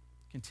them,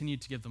 continue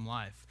to give them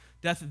life?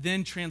 Death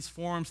then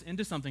transforms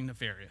into something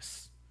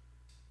nefarious.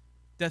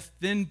 Death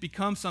then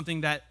becomes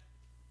something that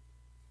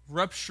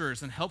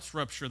ruptures and helps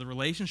rupture the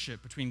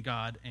relationship between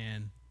God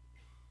and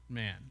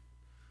man.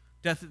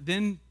 Death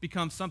then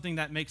becomes something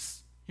that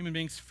makes human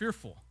beings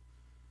fearful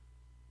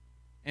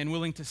and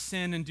willing to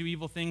sin and do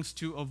evil things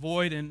to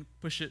avoid and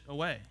push it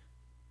away.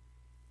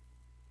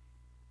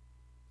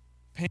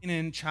 Pain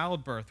in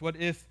childbirth. What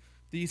if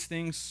these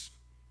things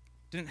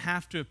didn't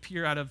have to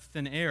appear out of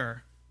thin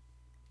air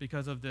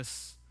because of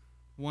this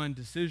one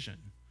decision?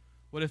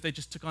 What if they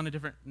just took on a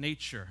different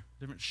nature,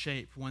 different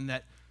shape, one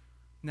that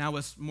now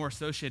was more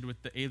associated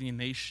with the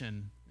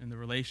alienation in the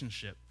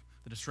relationship,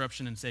 the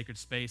disruption in sacred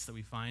space that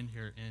we find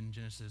here in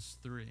Genesis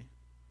 3?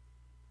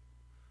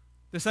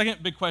 The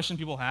second big question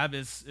people have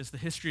is the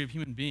history of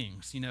human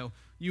beings. You know,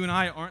 you and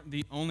I aren't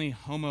the only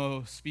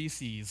Homo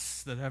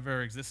species that have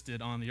ever existed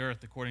on the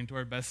earth, according to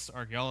our best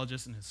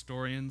archaeologists and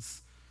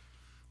historians.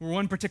 We're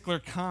one particular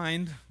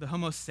kind, the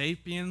Homo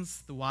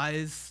sapiens, the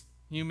wise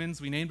humans.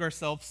 We named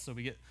ourselves, so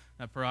we get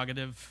that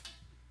prerogative.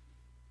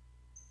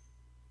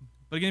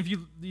 But again, if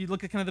you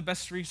look at kind of the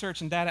best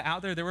research and data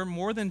out there were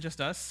more than just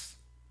us.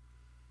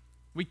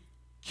 We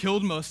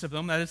killed most of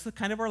them. That is the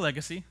kind of our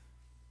legacy.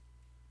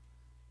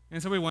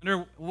 And so we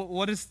wonder,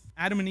 what does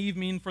Adam and Eve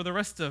mean for the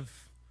rest of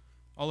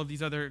all of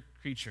these other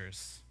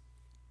creatures?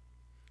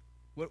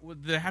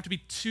 There have to be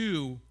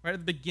two right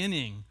at the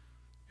beginning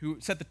who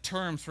set the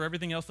terms for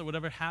everything else that would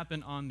ever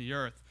happen on the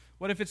earth.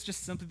 What if it's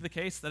just simply the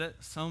case that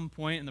at some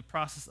point in the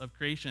process of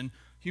creation,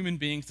 human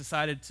beings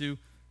decided to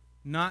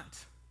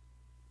not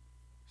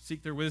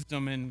seek their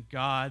wisdom in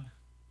God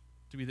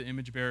to be the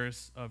image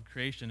bearers of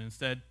creation,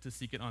 instead to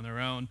seek it on their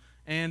own?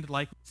 And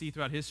like we see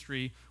throughout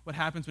history, what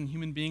happens when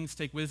human beings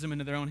take wisdom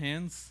into their own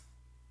hands?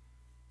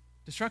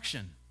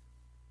 Destruction,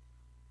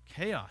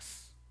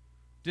 chaos,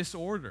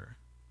 disorder.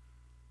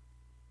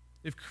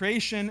 If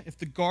creation, if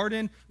the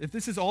garden, if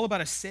this is all about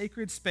a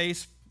sacred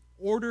space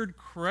ordered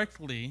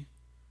correctly,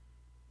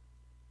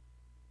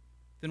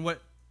 then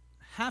what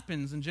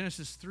happens in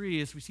Genesis 3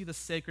 is we see the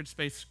sacred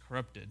space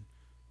corrupted.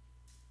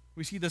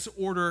 We see this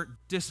order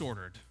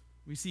disordered.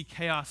 We see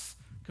chaos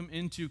come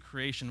into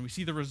creation. We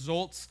see the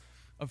results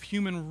of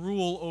human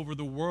rule over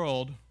the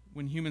world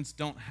when humans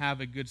don't have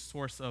a good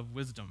source of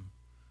wisdom,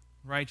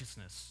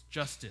 righteousness,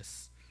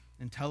 justice,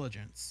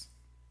 intelligence.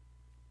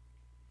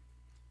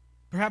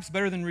 Perhaps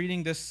better than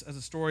reading this as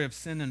a story of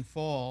sin and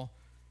fall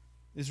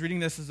is reading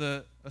this as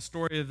a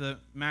story of the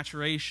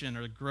maturation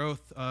or the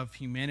growth of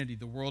humanity,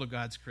 the world of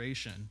God's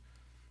creation,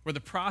 where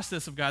the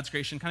process of God's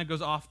creation kind of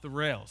goes off the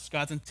rails.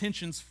 God's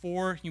intentions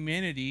for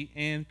humanity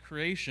and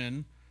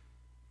creation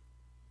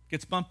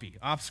gets bumpy.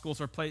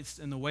 Obstacles are placed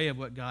in the way of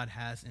what God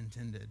has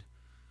intended.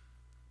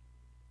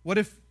 What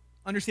if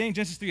understanding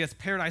Genesis 3 as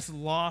paradise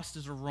lost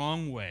is a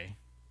wrong way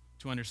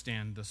to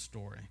understand this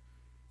story?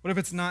 What if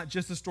it's not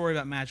just a story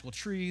about magical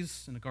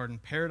trees in a garden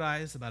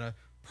paradise, about a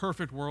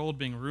perfect world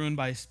being ruined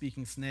by a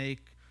speaking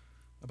snake,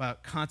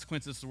 about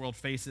consequences the world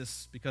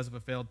faces because of a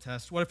failed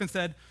test? What if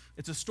instead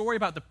it's a story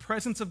about the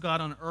presence of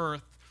God on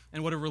earth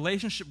and what a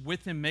relationship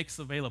with him makes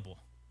available?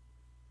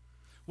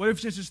 What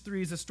if Genesis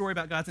 3 is a story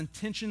about God's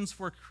intentions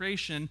for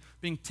creation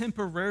being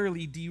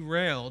temporarily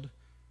derailed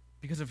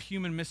because of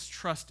human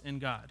mistrust in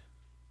God?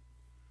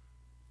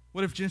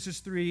 What if Genesis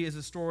 3 is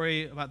a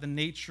story about the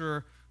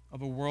nature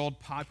of a world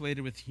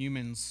populated with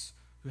humans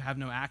who have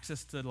no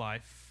access to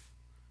life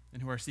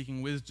and who are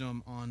seeking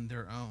wisdom on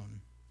their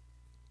own?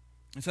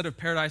 Instead of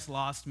paradise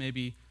lost,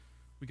 maybe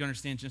we can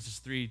understand Genesis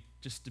 3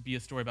 just to be a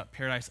story about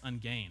paradise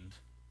ungained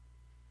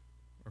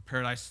or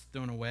paradise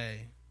thrown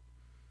away.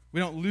 We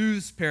don't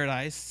lose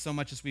paradise so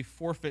much as we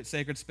forfeit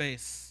sacred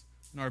space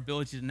and our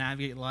ability to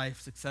navigate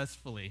life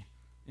successfully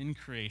in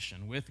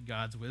creation with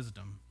God's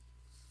wisdom.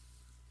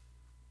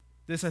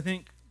 This, I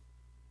think,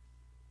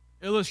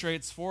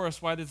 illustrates for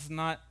us why this is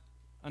not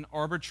an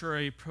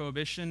arbitrary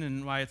prohibition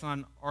and why it's not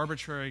an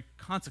arbitrary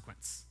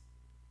consequence.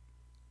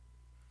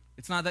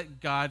 It's not that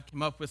God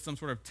came up with some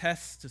sort of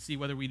test to see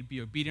whether we'd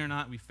be obedient or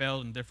not. We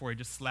failed, and therefore he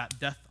just slapped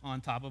death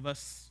on top of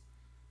us.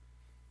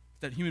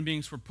 That human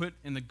beings were put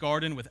in the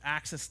garden with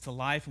access to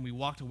life, and we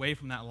walked away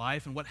from that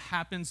life. And what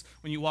happens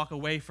when you walk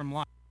away from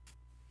life?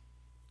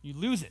 You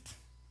lose it.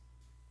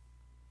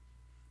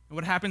 And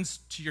what happens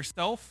to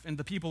yourself and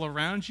the people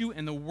around you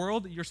and the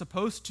world that you're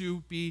supposed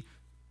to be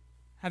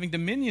having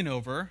dominion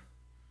over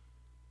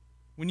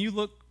when you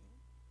look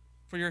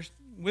for your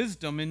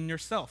wisdom in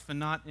yourself and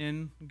not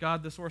in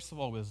God, the source of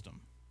all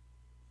wisdom?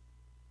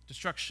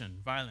 Destruction,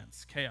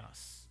 violence,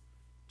 chaos,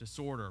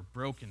 disorder,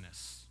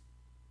 brokenness,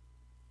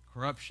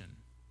 corruption.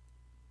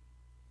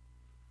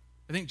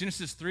 I think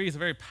Genesis 3 is a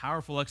very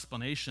powerful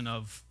explanation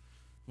of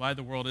why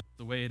the world is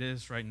the way it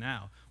is right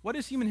now. What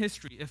is human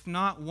history if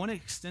not one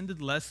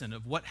extended lesson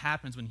of what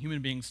happens when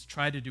human beings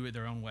try to do it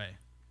their own way?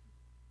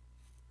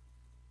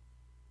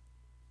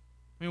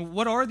 I mean,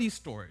 what are these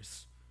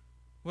stories?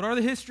 What are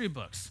the history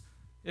books?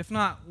 If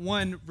not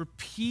one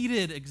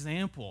repeated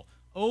example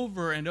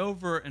over and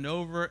over and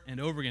over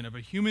and over again of a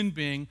human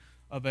being,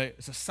 of a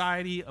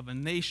society, of a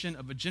nation,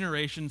 of a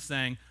generation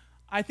saying,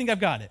 I think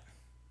I've got it.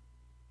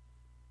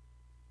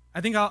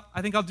 I think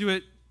I'll do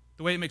it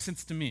the way it makes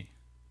sense to me.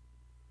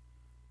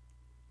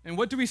 And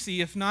what do we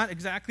see if not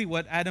exactly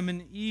what Adam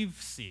and Eve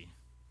see?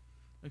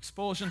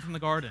 Expulsion from the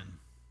garden.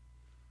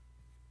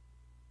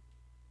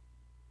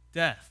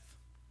 Death,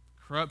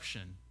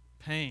 corruption,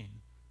 pain,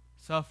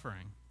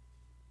 suffering.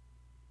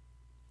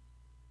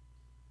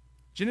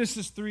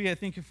 Genesis 3, I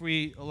think if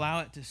we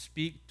allow it to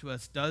speak to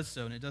us, does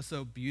so, and it does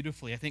so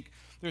beautifully. I think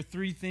there are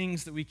three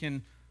things that we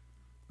can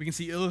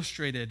see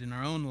illustrated in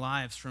our own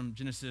lives from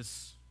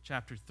Genesis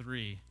chapter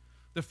 3.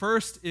 The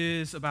first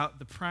is about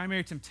the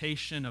primary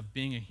temptation of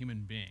being a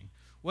human being.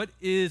 What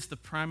is the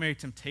primary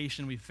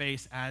temptation we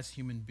face as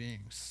human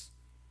beings?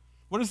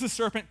 What does the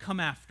serpent come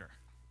after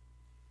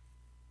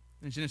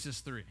in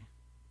Genesis 3?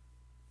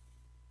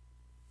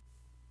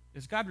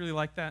 Is God really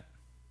like that?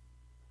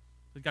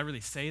 Did God really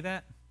say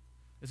that?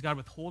 Is God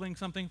withholding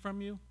something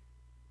from you?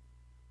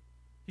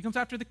 He comes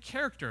after the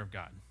character of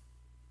God.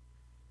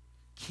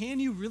 Can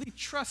you really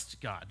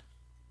trust God?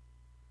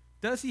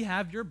 Does he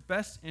have your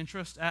best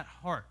interest at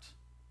heart?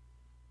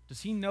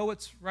 Does he know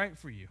what's right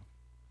for you?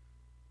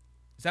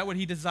 Is that what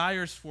he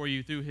desires for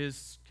you through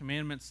his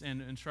commandments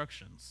and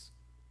instructions?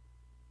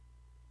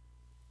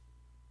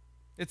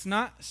 It's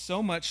not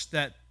so much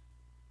that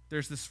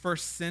there's this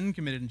first sin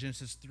committed in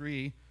Genesis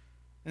 3,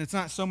 and it's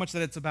not so much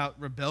that it's about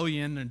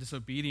rebellion and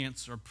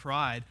disobedience or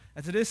pride,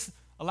 as it is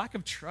a lack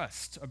of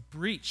trust, a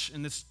breach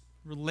in this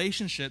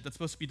relationship that's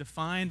supposed to be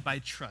defined by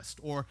trust,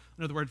 or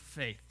another word,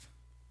 faith.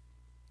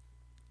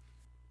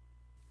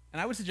 And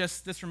I would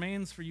suggest this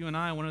remains for you and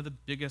I one of the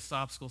biggest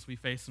obstacles we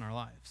face in our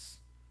lives.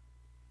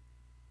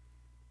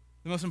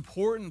 The most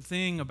important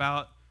thing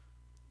about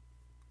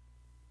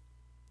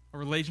a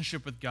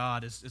relationship with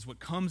God is what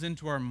comes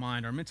into our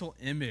mind, our mental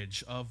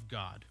image of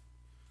God.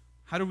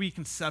 How do we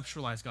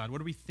conceptualize God? What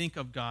do we think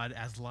of God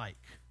as like?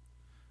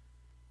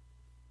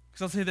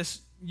 Because I'll say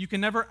this, you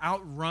can never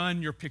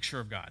outrun your picture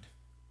of God.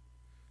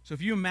 So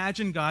if you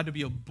imagine God to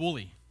be a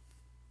bully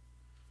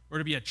or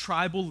to be a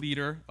tribal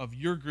leader of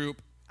your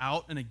group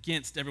out and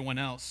against everyone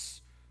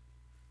else,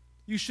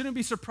 you shouldn't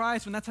be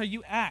surprised when that's how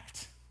you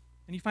act.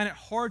 And you find it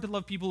hard to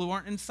love people who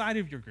aren't inside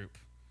of your group.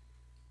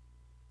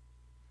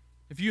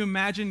 If you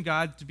imagine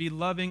God to be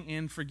loving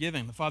and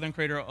forgiving, the Father and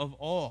Creator of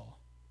all,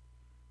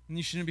 then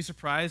you shouldn't be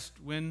surprised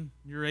when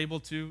you're able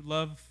to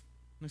love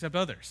and accept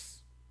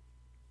others.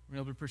 We're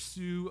able to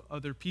pursue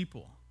other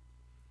people.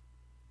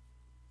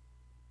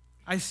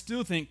 I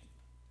still think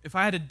if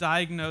I had to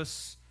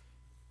diagnose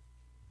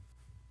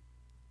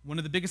one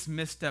of the biggest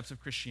missteps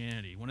of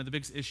Christianity, one of the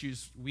biggest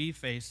issues we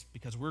face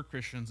because we're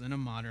Christians in a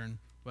modern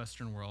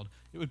Western world,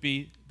 it would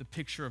be the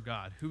picture of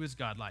God. Who is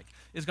God like?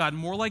 Is God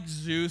more like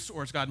Zeus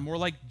or is God more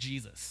like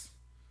Jesus?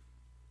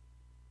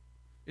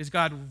 Is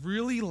God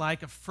really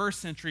like a first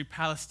century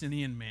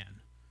Palestinian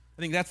man?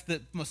 think that's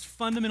the most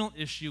fundamental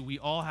issue we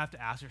all have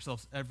to ask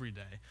ourselves every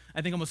day.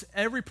 I think almost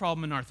every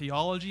problem in our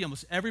theology,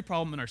 almost every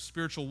problem in our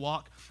spiritual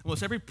walk,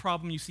 almost every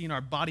problem you see in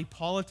our body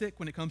politic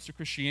when it comes to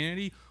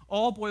Christianity,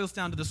 all boils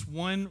down to this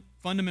one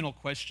fundamental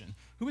question.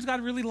 Who is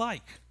God really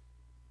like?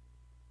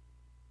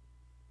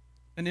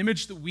 An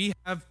image that we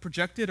have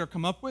projected or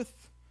come up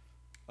with?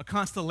 A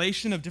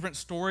constellation of different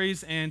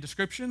stories and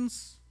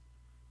descriptions?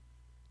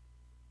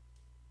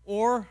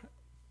 Or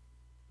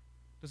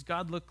does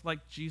God look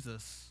like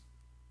Jesus?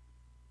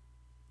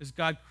 Is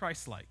God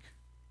Christ-like?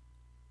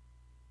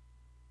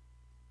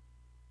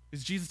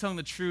 Is Jesus telling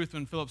the truth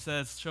when Philip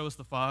says, show us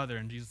the Father,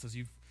 and Jesus says,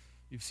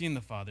 you've seen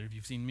the Father,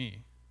 you've seen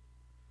me?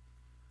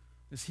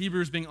 Is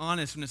Hebrews being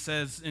honest when it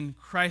says, in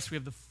Christ we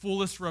have the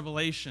fullest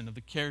revelation of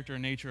the character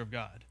and nature of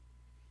God?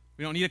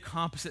 We don't need a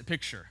composite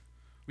picture.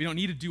 We don't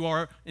need to do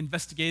our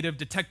investigative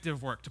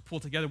detective work to pull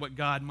together what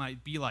God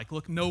might be like.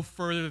 Look no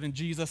further than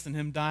Jesus and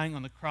him dying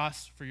on the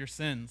cross for your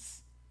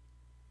sins.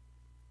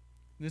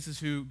 This is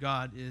who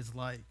God is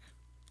like.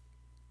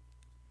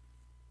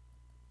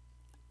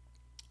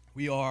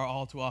 We are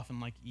all too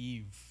often like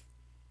Eve,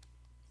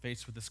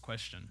 faced with this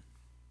question.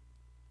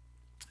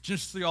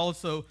 Genesis 3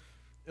 also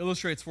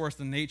illustrates for us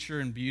the nature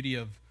and beauty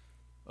of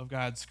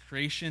God's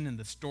creation and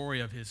the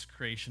story of his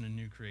creation and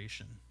new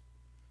creation.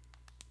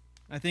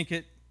 I think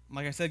it,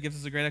 like I said, gives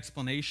us a great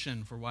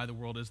explanation for why the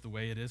world is the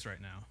way it is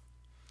right now.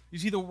 You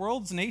see, the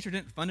world's nature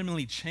didn't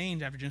fundamentally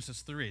change after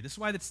Genesis 3. This is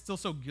why it's still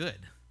so good.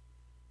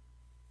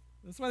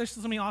 That's why there's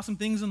still so many awesome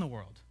things in the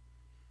world.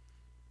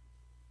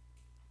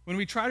 When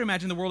we try to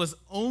imagine the world is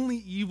only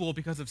evil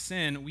because of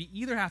sin, we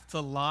either have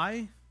to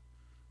lie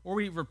or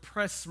we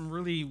repress some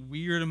really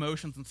weird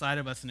emotions inside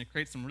of us, and it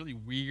creates some really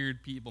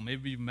weird people.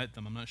 Maybe you've met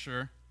them, I'm not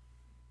sure.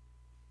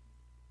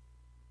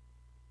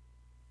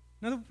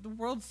 No, the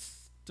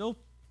world's still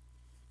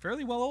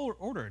fairly well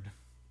ordered.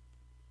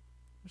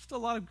 There's still a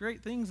lot of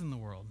great things in the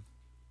world.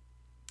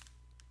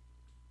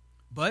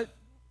 But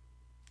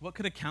what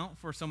could account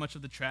for so much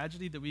of the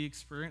tragedy that we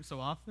experience so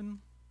often?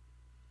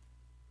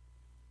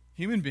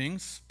 Human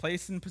beings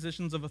placed in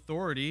positions of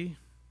authority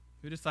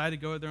who decide to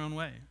go their own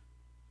way,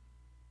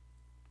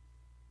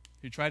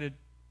 who try to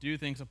do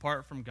things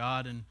apart from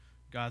God and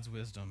God's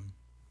wisdom.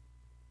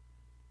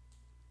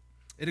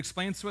 It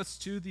explains to us,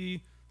 too,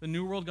 the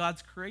new world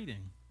God's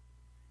creating.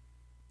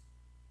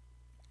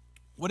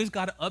 What is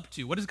God up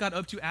to? What is God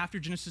up to after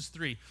Genesis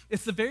 3?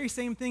 It's the very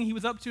same thing he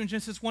was up to in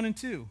Genesis 1 and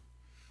 2.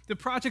 The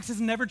project has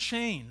never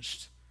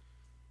changed.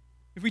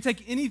 If we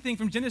take anything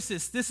from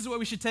Genesis, this is what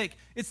we should take.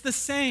 It's the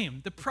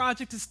same. The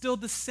project is still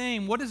the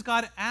same. What is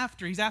God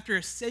after? He's after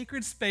a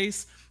sacred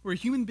space where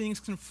human beings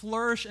can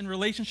flourish in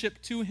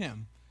relationship to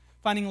him,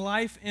 finding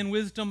life and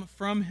wisdom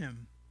from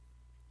him,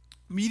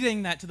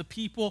 mediating that to the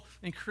people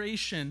and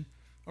creation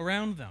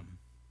around them.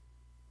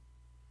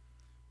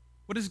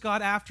 What is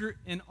God after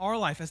in our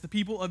life as the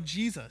people of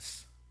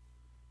Jesus?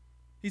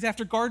 He's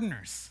after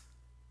gardeners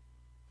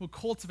who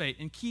cultivate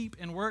and keep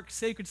and work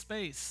sacred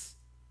space.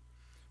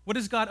 What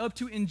is God up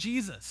to in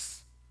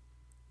Jesus?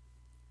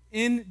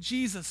 In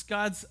Jesus,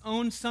 God's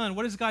own Son,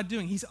 what is God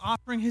doing? He's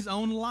offering his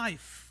own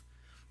life.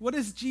 What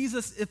is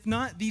Jesus, if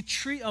not the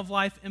tree of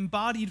life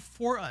embodied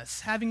for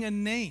us, having a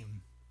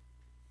name?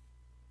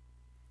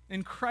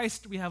 In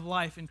Christ we have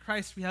life. In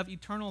Christ we have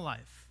eternal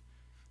life.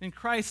 In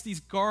Christ these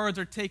guards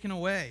are taken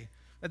away.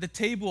 At the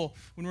table,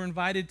 when we're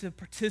invited to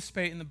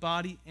participate in the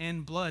body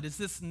and blood, is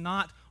this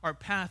not our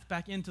path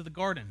back into the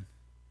garden?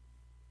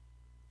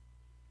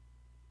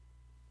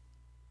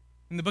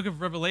 In the book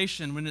of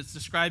Revelation, when it's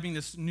describing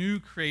this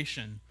new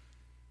creation,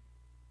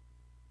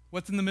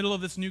 what's in the middle of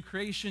this new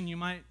creation, you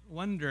might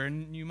wonder,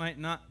 and you might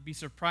not be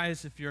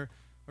surprised if you're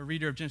a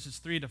reader of Genesis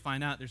 3 to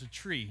find out there's a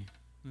tree,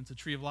 and it's a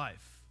tree of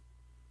life.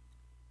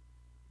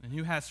 And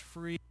who has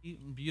free,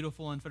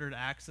 beautiful, unfettered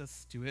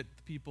access to it?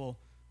 The people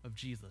of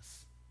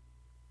Jesus.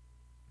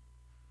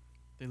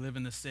 They live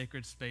in this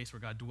sacred space where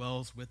God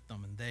dwells with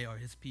them, and they are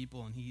his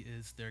people, and he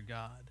is their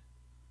God.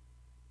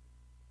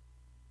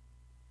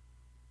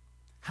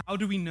 How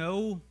do we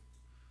know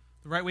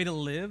the right way to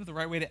live, the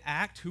right way to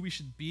act, who we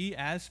should be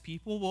as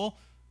people? Well,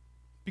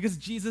 because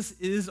Jesus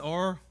is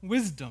our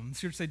wisdom.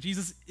 It's here to say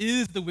Jesus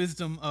is the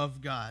wisdom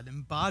of God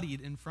embodied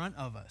in front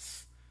of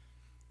us.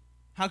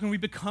 How can we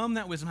become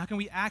that wisdom? How can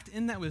we act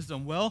in that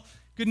wisdom? Well,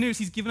 good news,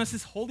 he's given us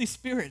his Holy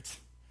Spirit.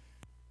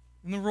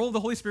 And the role of the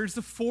Holy Spirit is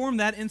to form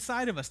that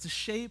inside of us, to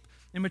shape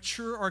and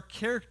mature our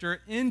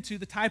character into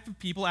the type of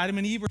people Adam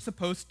and Eve were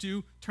supposed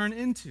to turn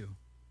into.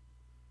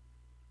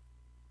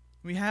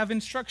 We have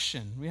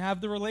instruction. We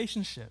have the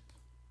relationship.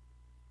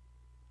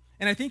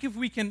 And I think if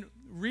we can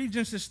read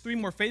Genesis 3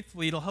 more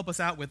faithfully, it'll help us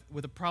out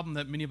with a problem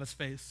that many of us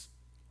face.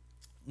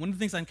 One of the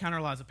things I encounter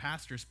a lot as a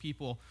pastor is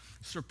people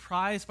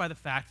surprised by the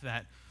fact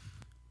that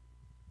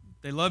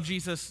they love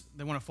Jesus,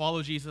 they want to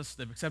follow Jesus,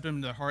 they've accepted him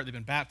into their heart, they've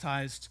been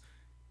baptized,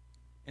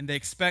 and they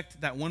expect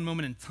that one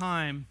moment in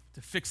time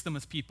to fix them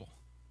as people.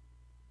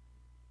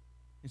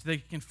 And so they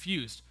get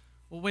confused.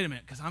 Well, wait a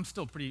minute, because I'm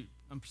still pretty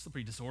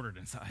disordered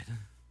inside.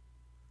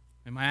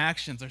 And my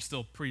actions are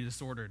still pretty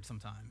disordered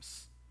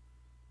sometimes.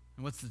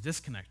 And what's the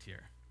disconnect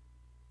here?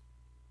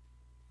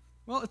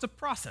 Well, it's a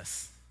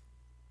process.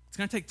 It's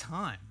going to take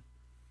time.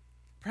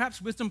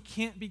 Perhaps wisdom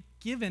can't be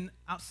given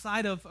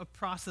outside of a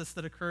process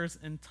that occurs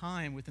in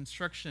time with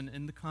instruction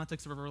in the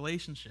context of a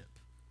relationship.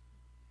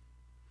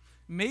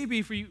 Maybe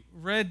if we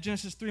read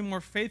Genesis 3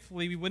 more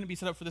faithfully, we wouldn't be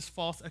set up for this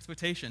false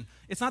expectation.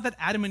 It's not that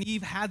Adam and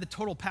Eve had the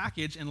total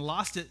package and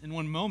lost it in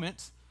one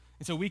moment,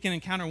 and so we can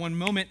encounter one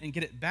moment and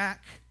get it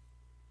back.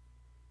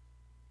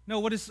 No,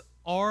 what is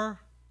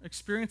our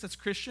experience as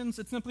Christians?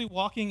 It's simply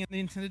walking in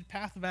the intended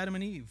path of Adam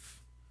and Eve,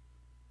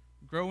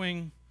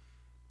 growing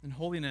in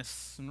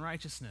holiness and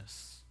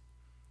righteousness,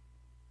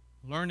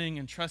 learning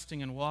and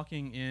trusting and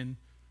walking in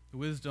the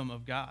wisdom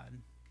of God,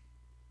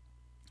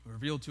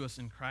 revealed to us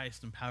in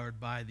Christ, empowered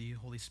by the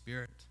Holy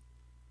Spirit.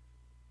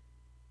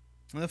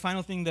 And the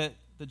final thing that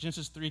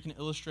Genesis 3 can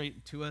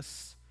illustrate to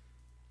us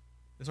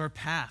is our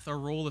path, our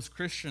role as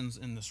Christians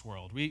in this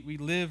world. We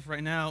live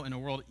right now in a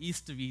world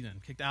east of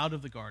Eden, kicked out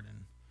of the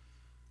garden.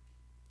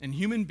 And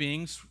human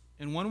beings,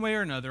 in one way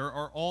or another,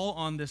 are all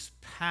on this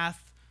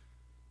path,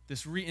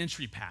 this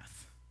re-entry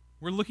path.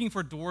 We're looking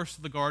for doors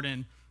to the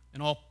garden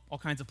in all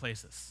kinds of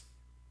places.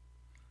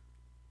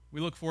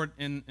 We look for it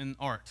in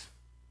art.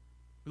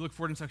 We look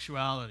for it in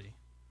sexuality.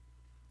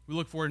 We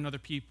look for it in other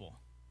people.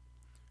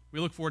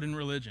 We look for it in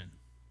religion.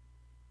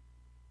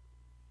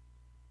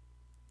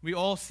 We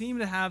all seem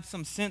to have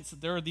some sense that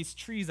there are these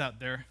trees out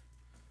there.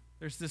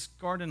 There's this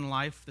garden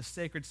life, this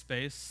sacred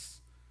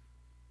space.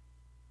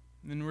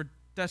 And we're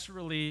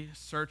desperately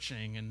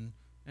searching,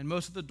 and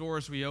most of the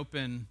doors we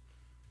open,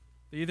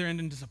 they either end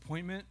in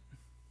disappointment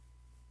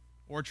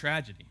or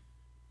tragedy.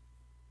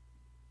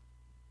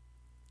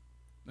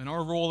 And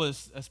our role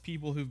as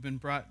people who've been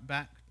brought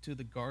back to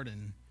the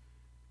garden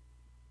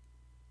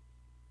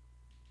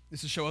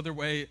is to show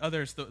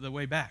others the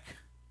way back.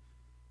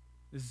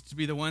 Is to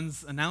be the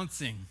ones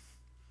announcing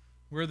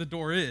where the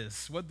door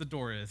is, what the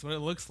door is, what it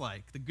looks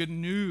like, the good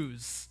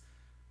news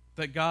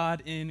that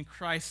God in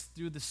Christ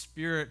through the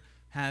Spirit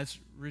has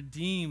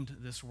redeemed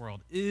this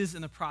world, is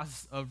in the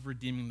process of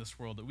redeeming this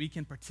world, that we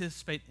can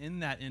participate in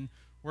that in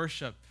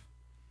worship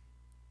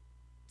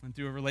and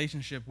through a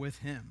relationship with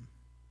Him.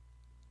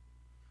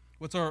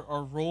 What's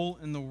our role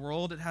in the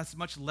world? It has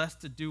much less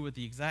to do with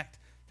the exact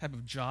type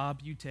of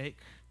job you take,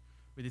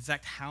 with the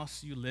exact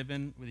house you live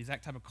in, with the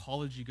exact type of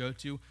college you go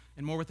to,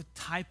 and more with the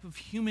type of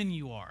human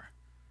you are.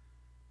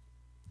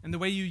 And the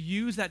way you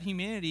use that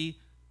humanity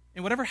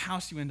in whatever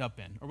house you end up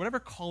in, or whatever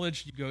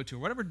college you go to, or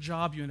whatever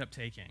job you end up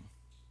taking.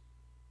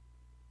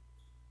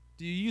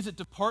 Do you use it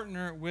to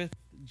partner with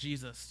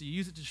Jesus? Do you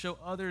use it to show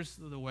others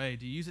the way?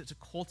 Do you use it to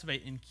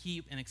cultivate and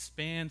keep and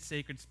expand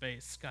sacred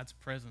space, God's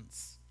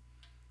presence?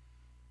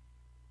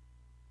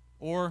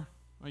 Or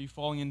are you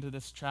falling into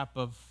this trap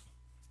of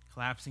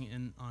collapsing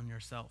in on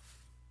yourself,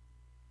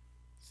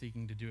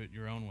 seeking to do it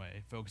your own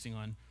way, focusing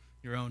on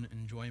your own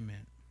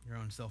enjoyment, your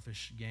own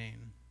selfish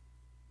gain?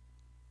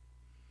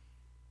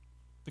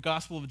 The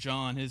Gospel of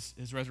John,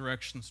 his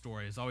resurrection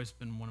story, has always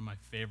been one of my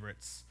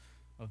favorites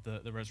of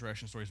the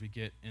resurrection stories we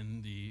get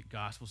in the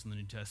Gospels in the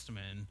New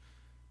Testament. And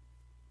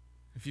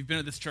if you've been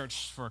at this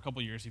church for a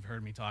couple years, you've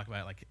heard me talk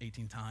about it like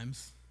 18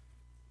 times.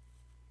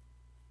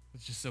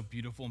 It's just so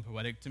beautiful and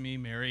poetic to me.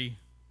 Mary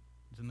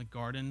is in the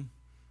garden.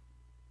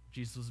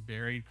 Jesus was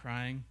buried,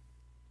 crying.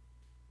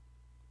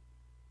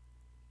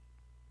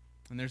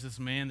 And there's this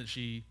man that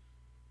she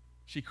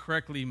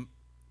correctly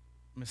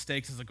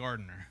mistakes as a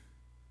gardener.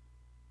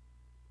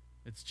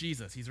 It's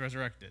Jesus. He's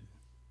resurrected,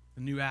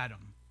 the new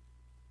Adam.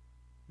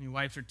 And he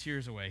wipes her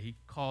tears away. He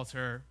calls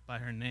her by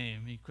her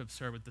name. He equips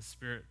her with the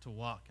Spirit to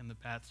walk in the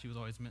paths she was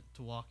always meant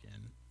to walk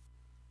in.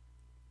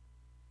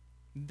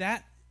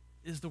 That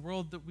is the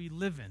world that we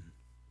live in.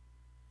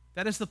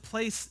 That is the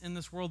place in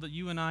this world that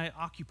you and I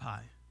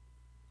occupy.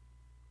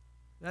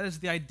 That is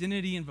the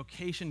identity and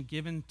vocation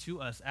given to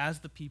us as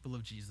the people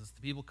of Jesus. The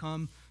people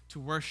come to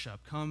worship,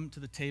 come to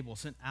the table,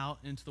 sent out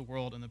into the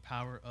world in the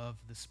power of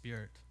the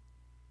Spirit.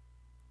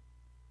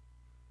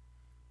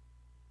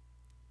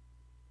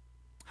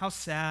 How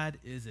sad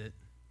is it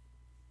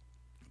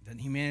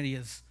that humanity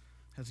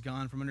has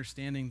gone from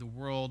understanding the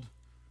world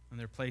and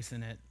their place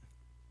in it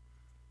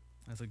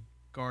as a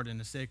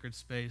garden, a sacred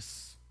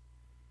space,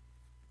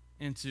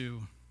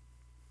 into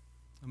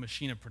a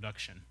machine of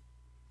production,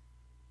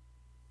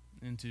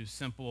 into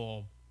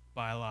simple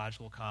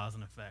biological cause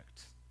and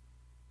effect,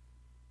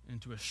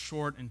 into a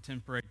short and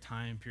temporary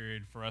time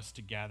period for us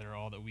to gather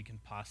all that we can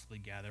possibly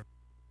gather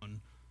on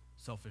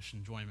selfish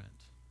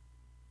enjoyment.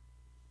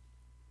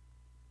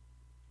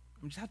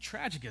 I mean, just how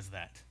tragic is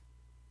that?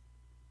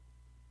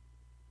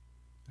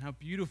 And how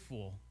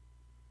beautiful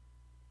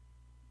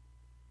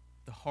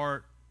the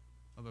heart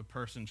of a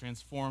person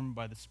transformed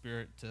by the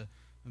Spirit to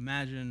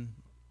imagine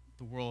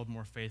the world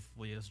more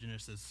faithfully as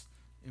Genesis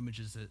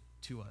images it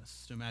to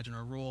us, to imagine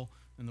our role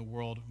in the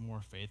world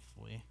more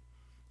faithfully,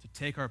 to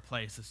take our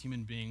place as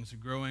human beings,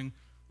 growing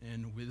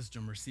in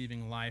wisdom,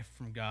 receiving life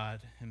from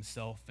God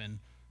Himself, and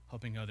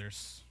helping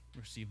others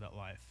receive that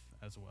life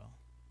as well.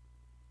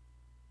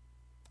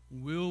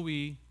 Will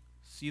we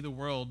see the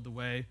world the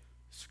way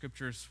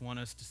Scriptures want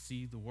us to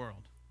see the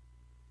world?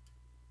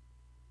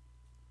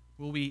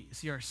 Will we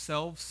see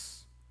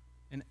ourselves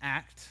and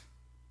act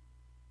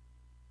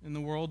in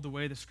the world the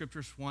way the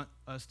Scriptures want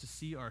us to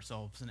see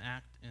ourselves and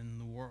act in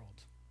the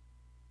world?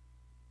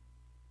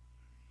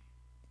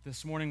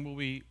 This morning, will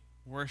we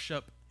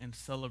worship and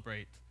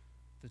celebrate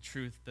the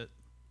truth that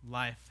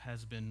life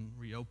has been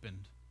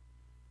reopened?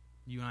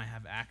 You and I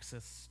have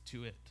access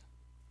to it,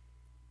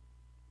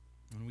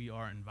 and we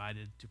are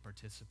invited to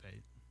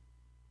participate.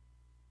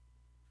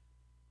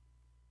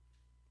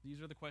 These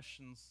are the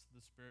questions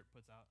the Spirit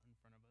puts out in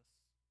front of us.